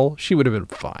Marvel, she would have been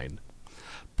fine.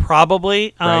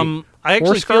 Probably. Right. I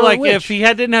actually feel Scarlet like Witch. if he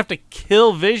didn't have to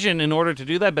kill Vision in order to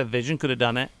do that, but Vision could have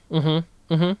done it.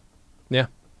 Mm-hmm. Mm-hmm. Yeah.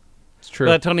 It's true.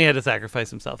 But Tony had to sacrifice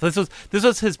himself. This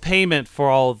was his payment for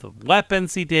all the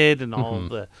weapons he did and all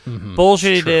the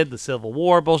bullshit he did, the Civil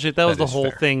War bullshit. That was the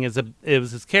whole thing. It was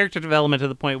his character development to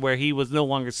the point where he was no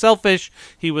longer selfish.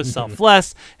 He was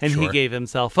selfless, and he gave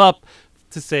himself up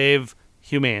to save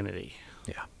humanity.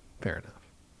 Yeah, fair enough.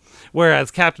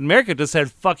 Whereas Captain America just said,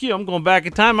 fuck you, I'm going back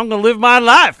in time, I'm going to live my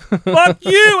life. Fuck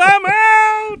you, I'm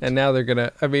out! And now they're going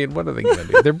to, what are they going to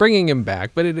do? They're bringing him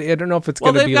back, but I don't know if it's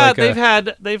going to be they've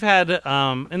had,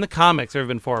 in the comics, there have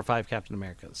been 4 or 5 Captain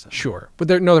Americas. So. Sure. But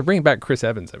they're bringing back Chris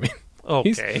Evans,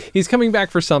 Okay. He's coming back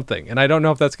for something, and I don't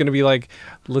know if that's going to be like,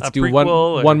 let's a do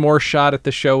one more shot at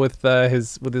the show with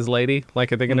his lady.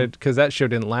 Like, are they going to? Because that show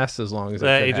didn't last as long as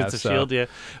Agents of Shield. Yeah.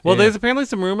 Well, there's apparently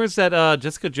some rumors that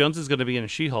Jessica Jones is going to be in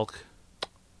She-Hulk.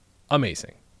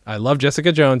 Amazing. I love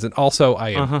Jessica Jones, and also I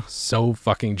am so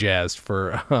fucking jazzed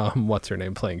for what's her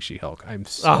name playing She-Hulk. I'm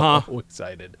so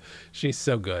excited. She's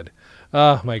so good.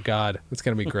 Oh my god, it's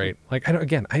gonna be great. Like,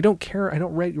 I don't care. I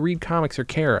don't read comics or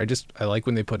care. I like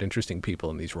when they put interesting people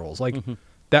in these roles. Like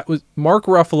that was Mark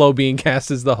Ruffalo being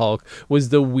cast as the Hulk was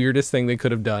the weirdest thing they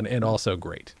could have done, and also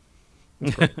great.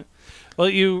 Great. Well,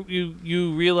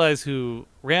 you realize who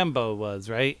Rambo was,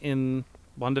 right, in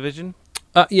WandaVision?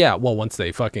 Yeah. Well, once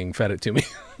they fucking fed it to me.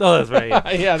 Oh, that's right.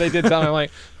 Yeah, yeah, they did tell me. I'm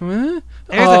like, huh?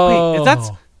 Like, wait,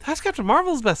 that's Captain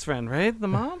Marvel's best friend, right? The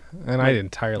mom? And I'd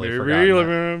entirely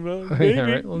forgotten that. Yeah,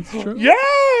 right? Well, that's true. Yeah!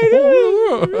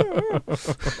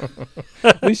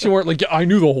 At least you weren't like, I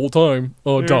knew the whole time.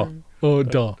 Oh, duh. Oh,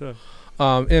 duh.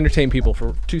 Entertain people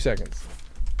for 2 seconds.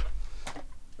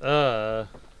 7th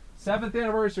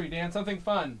anniversary, Dan. Something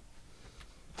fun.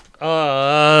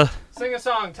 Sing a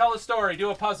song. Tell a story.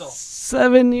 Do a puzzle.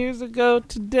 7 years ago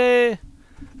today,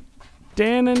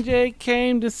 Dan and Jay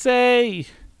came to say,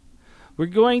 we're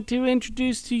going to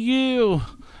introduce to you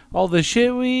all the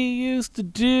shit we used to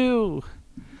do.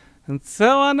 And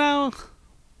so I now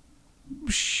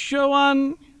show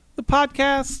on the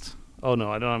podcast. Oh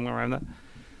no, I'm going to rhyme that.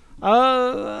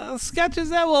 Sketches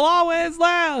that will always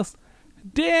last.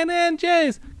 Dan and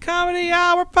Jay's Comedy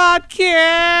Hour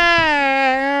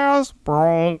Podcast.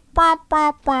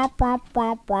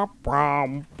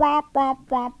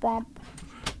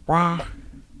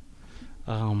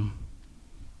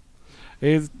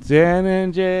 It's Dan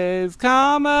and Jay's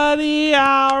Comedy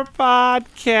Hour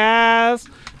Podcast.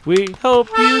 We hope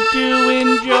you do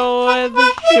enjoy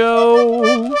the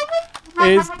show.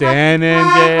 It's Dan and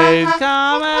Jay's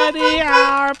Comedy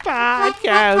Hour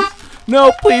Podcast.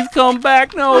 No, please come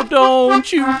back. No,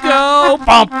 don't you go.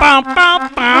 Bum, bum,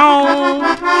 bum, bum.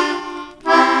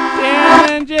 Dan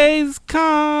and Jay's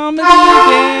Comedy.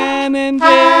 Dan and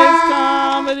Jay's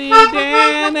Comedy.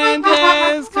 Dan and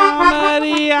Jay's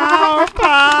Comedy, our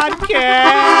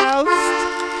podcast.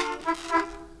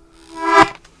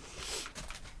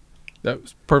 That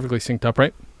was perfectly synced up,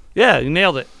 right? Yeah, you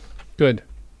nailed it. Good.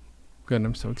 Good.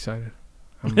 I'm so excited.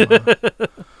 I'm,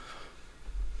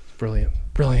 brilliant.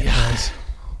 Brilliant, guys.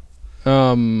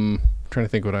 Trying to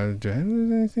think what I would do. Have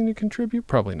anything to contribute?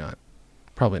 Probably not.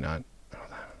 Probably not. I don't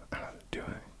know how to do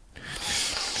it.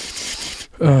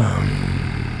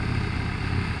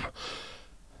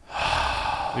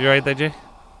 You all right there, Jay?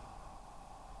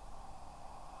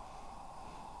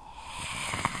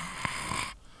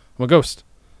 I'm a ghost.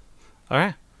 All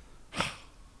right.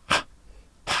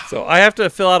 So I have to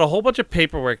fill out a whole bunch of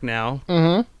paperwork now.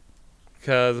 Mm-hmm.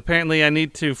 Because apparently I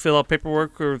need to fill out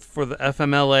paperwork for the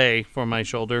FMLA for my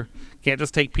shoulder. Can't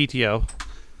just take PTO.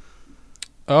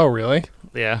 Oh, really?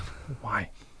 Yeah.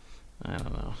 Why? I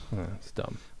don't know. It's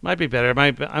dumb. Might be better.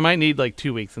 I might need like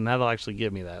 2 weeks, and that'll actually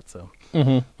give me that. So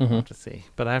I'll have to see.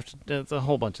 But I have to. It's a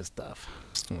whole bunch of stuff.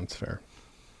 That's fair.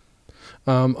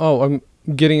 I'm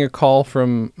getting a call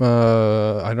from.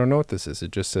 I don't know what this is.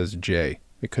 It just says Jay.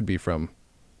 It could be from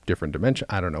different dimension.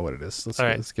 I don't know what it is. All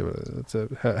right. Let's give it. It's a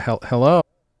hello.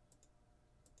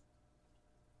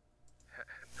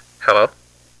 Hello.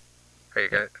 Are you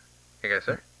guys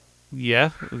there?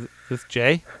 Yeah. Is this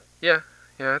Jay? Yeah,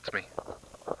 it's me.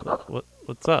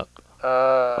 What's up?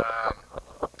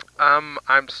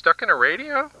 I'm stuck in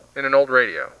an old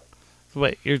radio.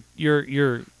 Wait,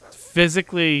 you're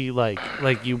physically like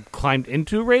you climbed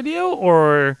into a radio,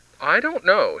 or? I don't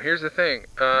know. Here's the thing.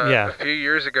 Yeah. A few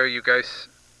years ago, you guys,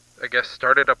 I guess,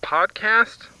 started a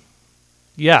podcast.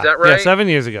 Yeah. Is that right? Yeah, 7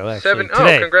 years ago, actually.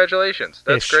 Oh, congratulations.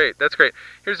 That's Ish. great. That's great.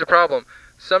 Here's the problem.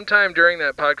 Sometime during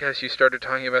that podcast, you started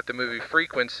talking about the movie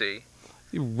Frequency.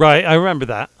 Right, I remember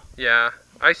that. Yeah.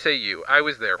 I say you. I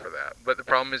was there for that. But the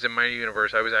problem is, in my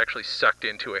universe, I was actually sucked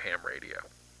into a ham radio.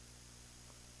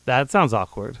 That sounds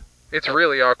awkward. It's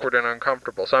really awkward and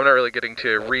uncomfortable, so I'm not really getting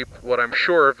to reap what I'm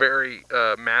sure are very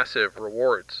massive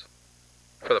rewards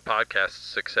for the podcast's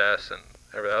success and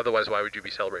everything. Otherwise, why would you be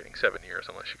celebrating 7 years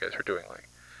unless you guys were doing like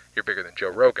you're bigger than Joe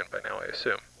Rogan by now, I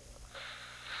assume.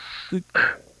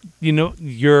 You know,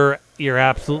 you're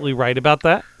absolutely right about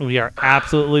that. We are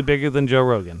absolutely bigger than Joe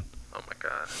Rogan. Oh my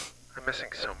God, I'm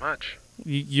missing so much.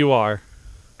 You are.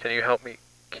 Can you help me?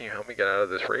 Can you help me get out of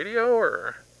this radio,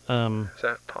 or is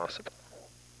that possible?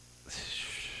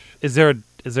 Is there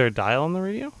a dial on the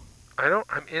radio?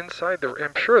 I'm inside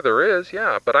I'm sure there is,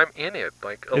 yeah, but I'm in it.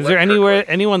 Like, is there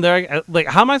anyone there? Like,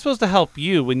 how am I supposed to help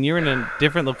you when you're in a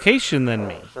different location than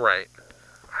me? Right.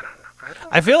 I don't know.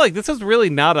 I feel like this is really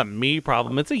not a me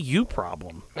problem. It's a you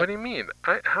problem. What do you mean?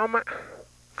 How am I?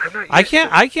 I'm not. I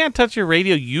can't touch your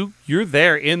radio. You're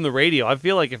there in the radio. I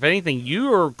feel like if anything,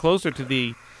 you are closer to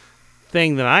the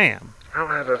thing than I am. I don't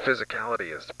have a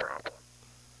physicality is the problem.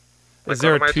 Is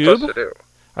there a tube? Supposed to do?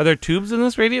 Are there tubes in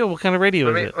this radio? What kind of radio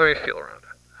is it? Let me feel around it.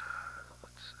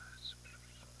 Is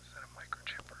that a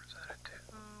microchip or is that a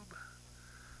tube?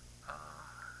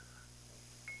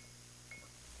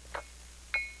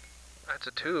 That's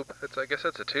a tube. I guess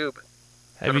that's a tube.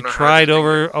 Have you tried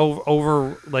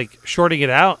over like shorting it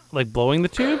out, like blowing the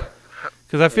tube?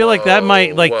 Because I feel like that might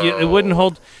it wouldn't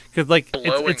hold. Because like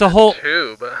it's a whole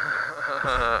tube.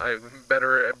 I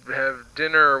better have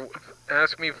dinner.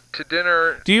 Ask me to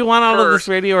dinner. Do you want all of this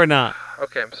radio or not?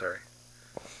 Okay, I'm sorry.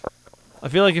 I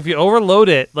feel like if you overload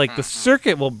it, like the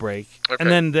circuit will break, and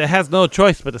then it has no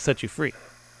choice but to set you free.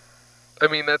 I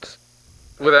mean, that's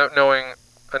without knowing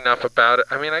enough about it.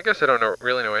 I mean, I guess I don't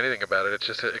really know anything about it. It's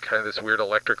just kind of this weird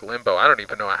electric limbo. I don't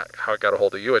even know how I got a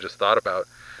hold of you. I just thought about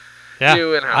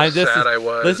you and how sad I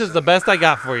was. This is the best I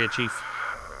got for you, Chief.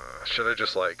 Should I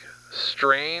just like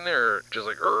strain or just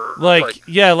like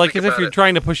like as if you're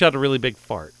trying to push out a really big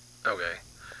fart. Okay.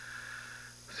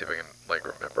 Let's see if I can like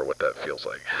remember what that feels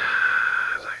like.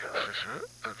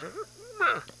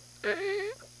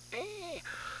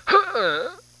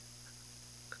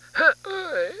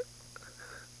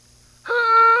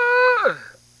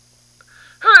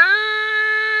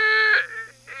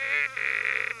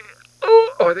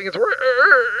 Oh, I think it's working.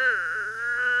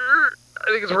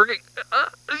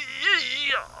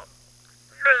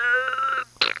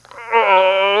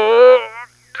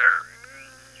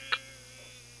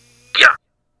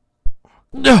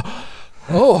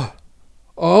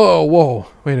 Oh, whoa.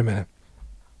 Wait a minute.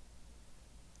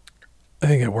 I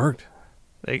think it worked.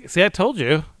 See, I told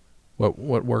you. What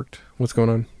worked? What's going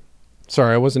on?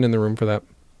 Sorry, I wasn't in the room for that.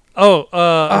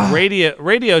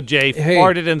 Radio J Hey.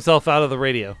 farted himself out of the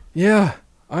radio. Yeah,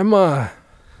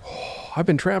 I've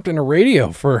been trapped in a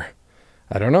radio for,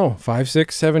 I don't know, 5,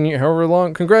 6, 7 years, however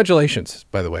long. Congratulations,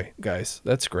 by the way, guys.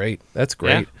 That's great. That's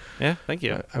great. Yeah, thank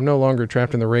you. I'm no longer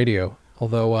trapped in the radio,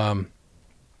 although I'm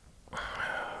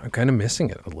kind of missing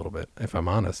it a little bit, if I'm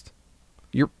honest.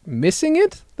 You're missing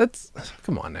it?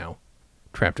 Come on now.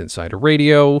 Trapped inside a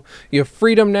radio. You have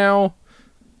freedom now.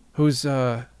 Who's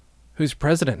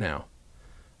president now?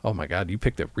 Oh my God, you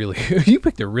picked a really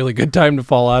good time to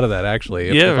fall out of that, actually.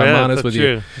 If I'm honest with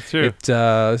you. It's true.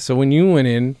 So when you went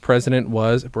in, president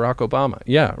was Barack Obama.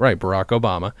 Yeah, right, Barack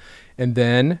Obama. And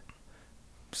then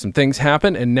some things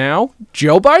happened, and now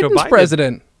Joe Biden's Biden.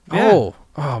 president. Yeah.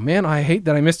 Oh man, I hate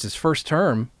that I missed his first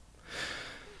term.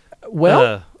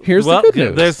 Well, here's the good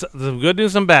news. There's some good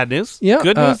news and bad news. Yeah,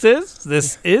 Good news is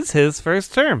this is his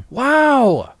first term.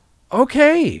 Wow.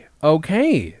 Okay.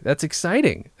 That's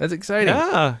exciting.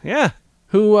 Yeah.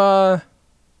 Who,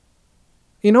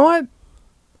 you know what?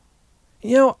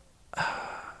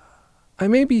 I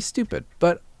may be stupid,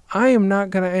 but I am not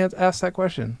going to ask that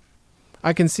question.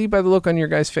 I can see by the look on your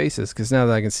guys' faces, because now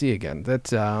that I can see again,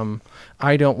 that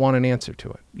I don't want an answer to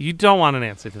it. You don't want an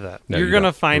answer to that. No, You're you going to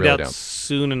don't. find You really out don't.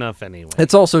 soon enough anyway.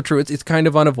 It's also true. It's kind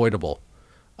of unavoidable.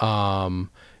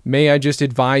 May I just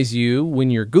advise you, when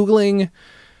you're Googling,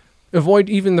 avoid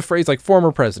even the phrase like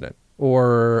former president,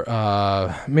 or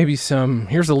maybe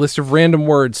here's a list of random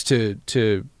words to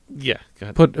Yeah, go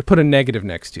ahead. put a negative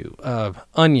next to.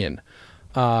 Onion.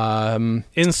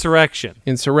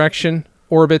 Insurrection.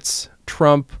 Orbits,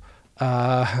 Trump,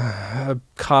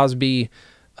 Cosby,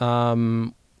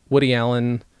 Woody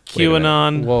Allen. Wait a minute.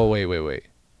 QAnon. Whoa, wait.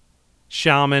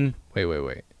 Shaman.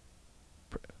 Wait.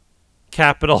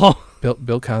 Capital.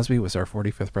 Bill Cosby was our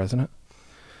 45th president?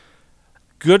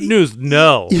 Good news,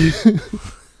 no.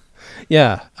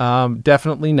 Yeah,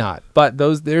 definitely not. But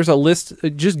there's a list.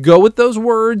 Just go with those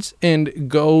words and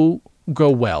go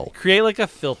well. Create like a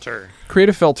filter. Create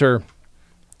a filter,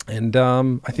 and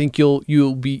I think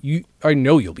I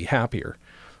know you'll be happier.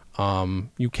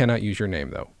 You cannot use your name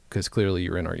though, because clearly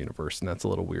you're in our universe, and that's a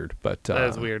little weird. But That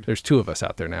is weird. There's 2 of us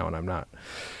out there now, and I'm not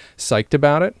psyched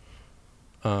about it.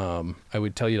 I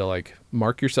would tell you to like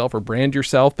mark yourself or brand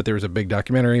yourself, but there was a big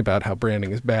documentary about how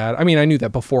branding is bad. I mean, I knew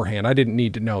that beforehand. I didn't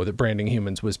need to know that branding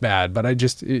humans was bad, but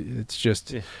it's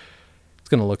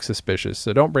going to look suspicious.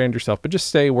 So don't brand yourself, but just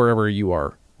stay wherever you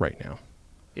are right now,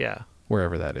 Yeah.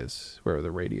 wherever that is, wherever the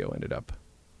radio ended up.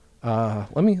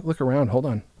 Let me look around. Hold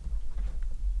on.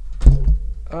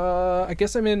 I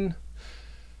guess I'm in,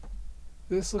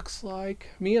 this looks like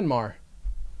Myanmar.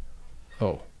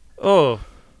 Oh,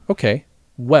 Okay.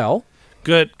 Well,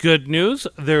 good news.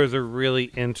 There's a really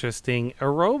interesting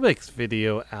aerobics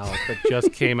video out that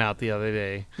just came out the other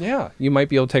day. yeah, you might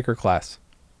be able to take her class.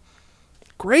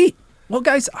 Great. Well,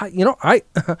 guys, I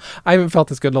haven't felt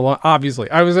this good in a long.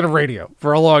 Obviously, I was in a radio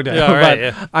for a long time, Yeah, right, but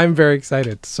yeah. I'm very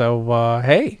excited. So,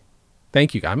 hey,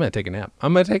 thank you. I'm gonna take a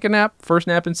nap. First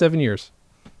nap in 7 years.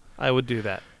 I would do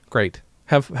that. Great.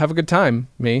 Have a good time.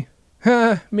 Me.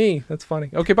 Me. That's funny.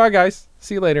 Okay, bye, guys.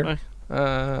 See you later. Bye.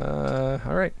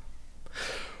 All right.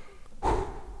 I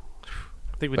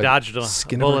think we But dodged a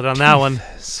skin of bullet our on that teeth. one.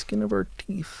 Skin of our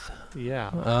teeth.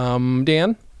 Yeah.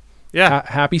 Dan. Yeah.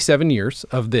 Happy 7 years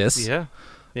of this. Yeah.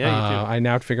 Yeah, you do. I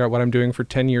now have to figure out what I'm doing for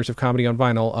 10 years of comedy on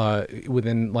vinyl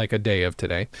within like a day of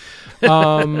today.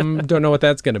 Don't know what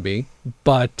that's going to be,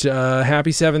 but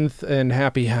happy 7th and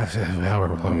happy.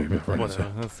 Whatever.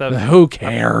 Who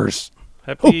cares?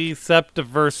 Happy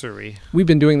Septiversary. We've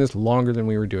been doing this longer than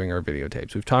we were doing our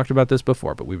videotapes. We've talked about this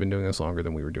before, but we've been doing this longer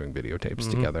than we were doing videotapes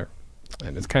together.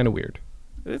 And it's kind of weird.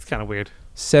 It's kind of weird.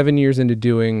 7 years into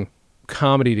doing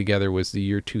comedy together was the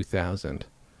year 2000.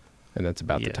 And that's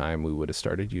about the Yeah. time we would have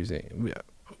started using.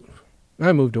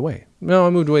 I moved away. No, I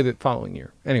moved away the following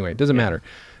year. Anyway, it doesn't matter.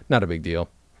 Not a big deal.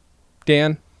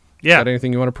 Dan, Yeah. got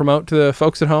anything you want to promote to the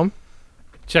folks at home?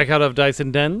 Check out Of Dice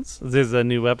and Dens. There's a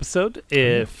new episode.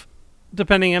 If,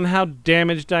 depending on how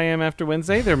damaged I am after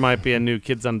Wednesday, there might be a new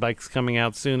Kids on Bikes coming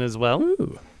out soon as well.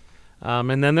 Ooh.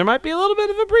 And then there might be a little bit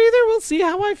of a breather. We'll see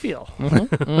how I feel.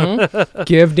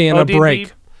 Give Dan a OD&D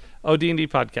break.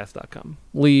 ODndpodcast.com.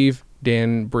 Leave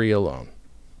Dan Bree alone.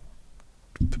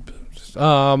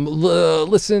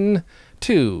 Listen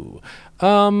to.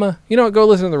 Go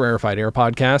listen to the Rarefied Air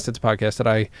podcast. It's a podcast that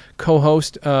I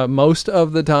co-host most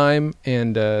of the time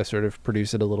and sort of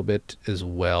produce it a little bit as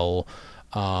well.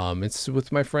 It's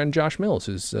with my friend Josh Mills,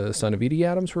 who's son of Edie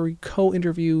Adams, where we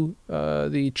co-interview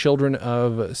the children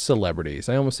of celebrities.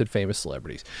 I almost said famous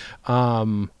celebrities.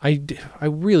 I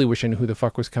really wish I knew who the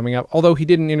fuck was coming up, although he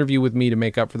did an interview with me to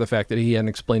make up for the fact that he hadn't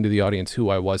explained to the audience who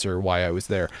I was or why I was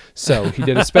there. So he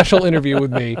did a special interview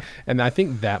with me, and I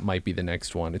think that might be the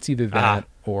next one. It's either that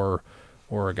or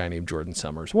a guy named Jordan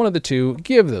Summers. One of the two.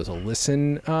 Give those a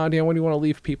listen. Dan, what do you want to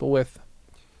leave people with?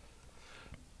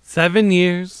 7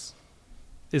 years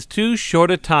is too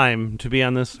short a time to be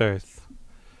on this earth,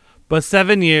 but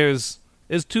 7 years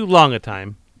is too long a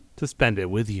time to spend it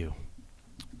with you.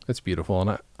 That's beautiful,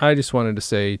 and I just wanted to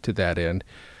say to that end,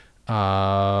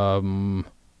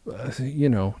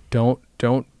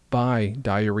 don't buy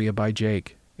Diarrhea by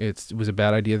Jake. It was a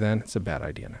bad idea then. It's a bad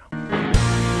idea now.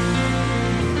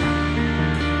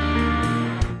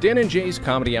 Dan and Jay's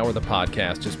Comedy Hour, the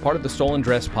podcast, is part of the Stolen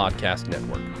Dress Podcast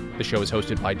Network. The show is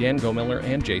hosted by Dan Gomiller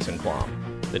and Jason Klom.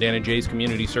 The Dan and Jay's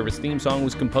Community Service theme song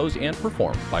was composed and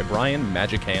performed by Brian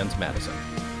Magic Hands Madison.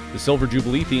 The Silver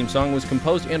Jubilee theme song was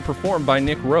composed and performed by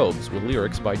Nick Robes with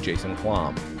lyrics by Jason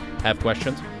Klom. Have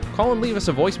questions? Call and leave us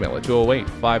a voicemail at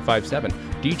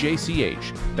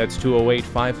 208-557-DJCH. That's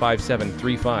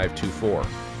 208-557-3524.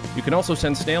 You can also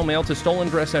send snail mail to Stolen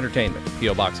Dress Entertainment,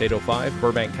 P.O. Box 805,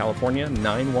 Burbank, California,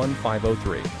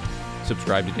 91503.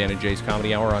 Subscribe to Dan and Jay's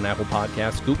Comedy Hour on Apple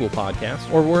Podcasts, Google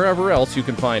Podcasts, or wherever else you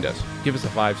can find us. Give us a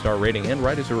 5-star rating and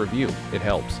write us a review. It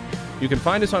helps. You can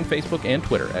find us on Facebook and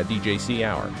Twitter at DJC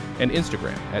Hour and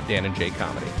Instagram at Dan and Jay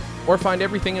Comedy. Or find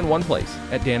everything in one place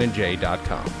at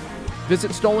danandjay.com.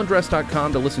 Visit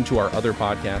stolendress.com to listen to our other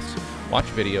podcasts, watch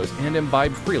videos, and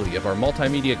imbibe freely of our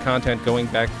multimedia content going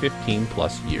back 15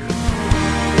 plus years.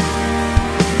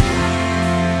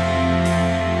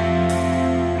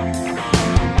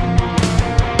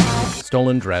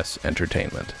 Stolen Dress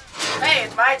Entertainment. Hey,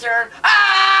 it's my turn. Ah!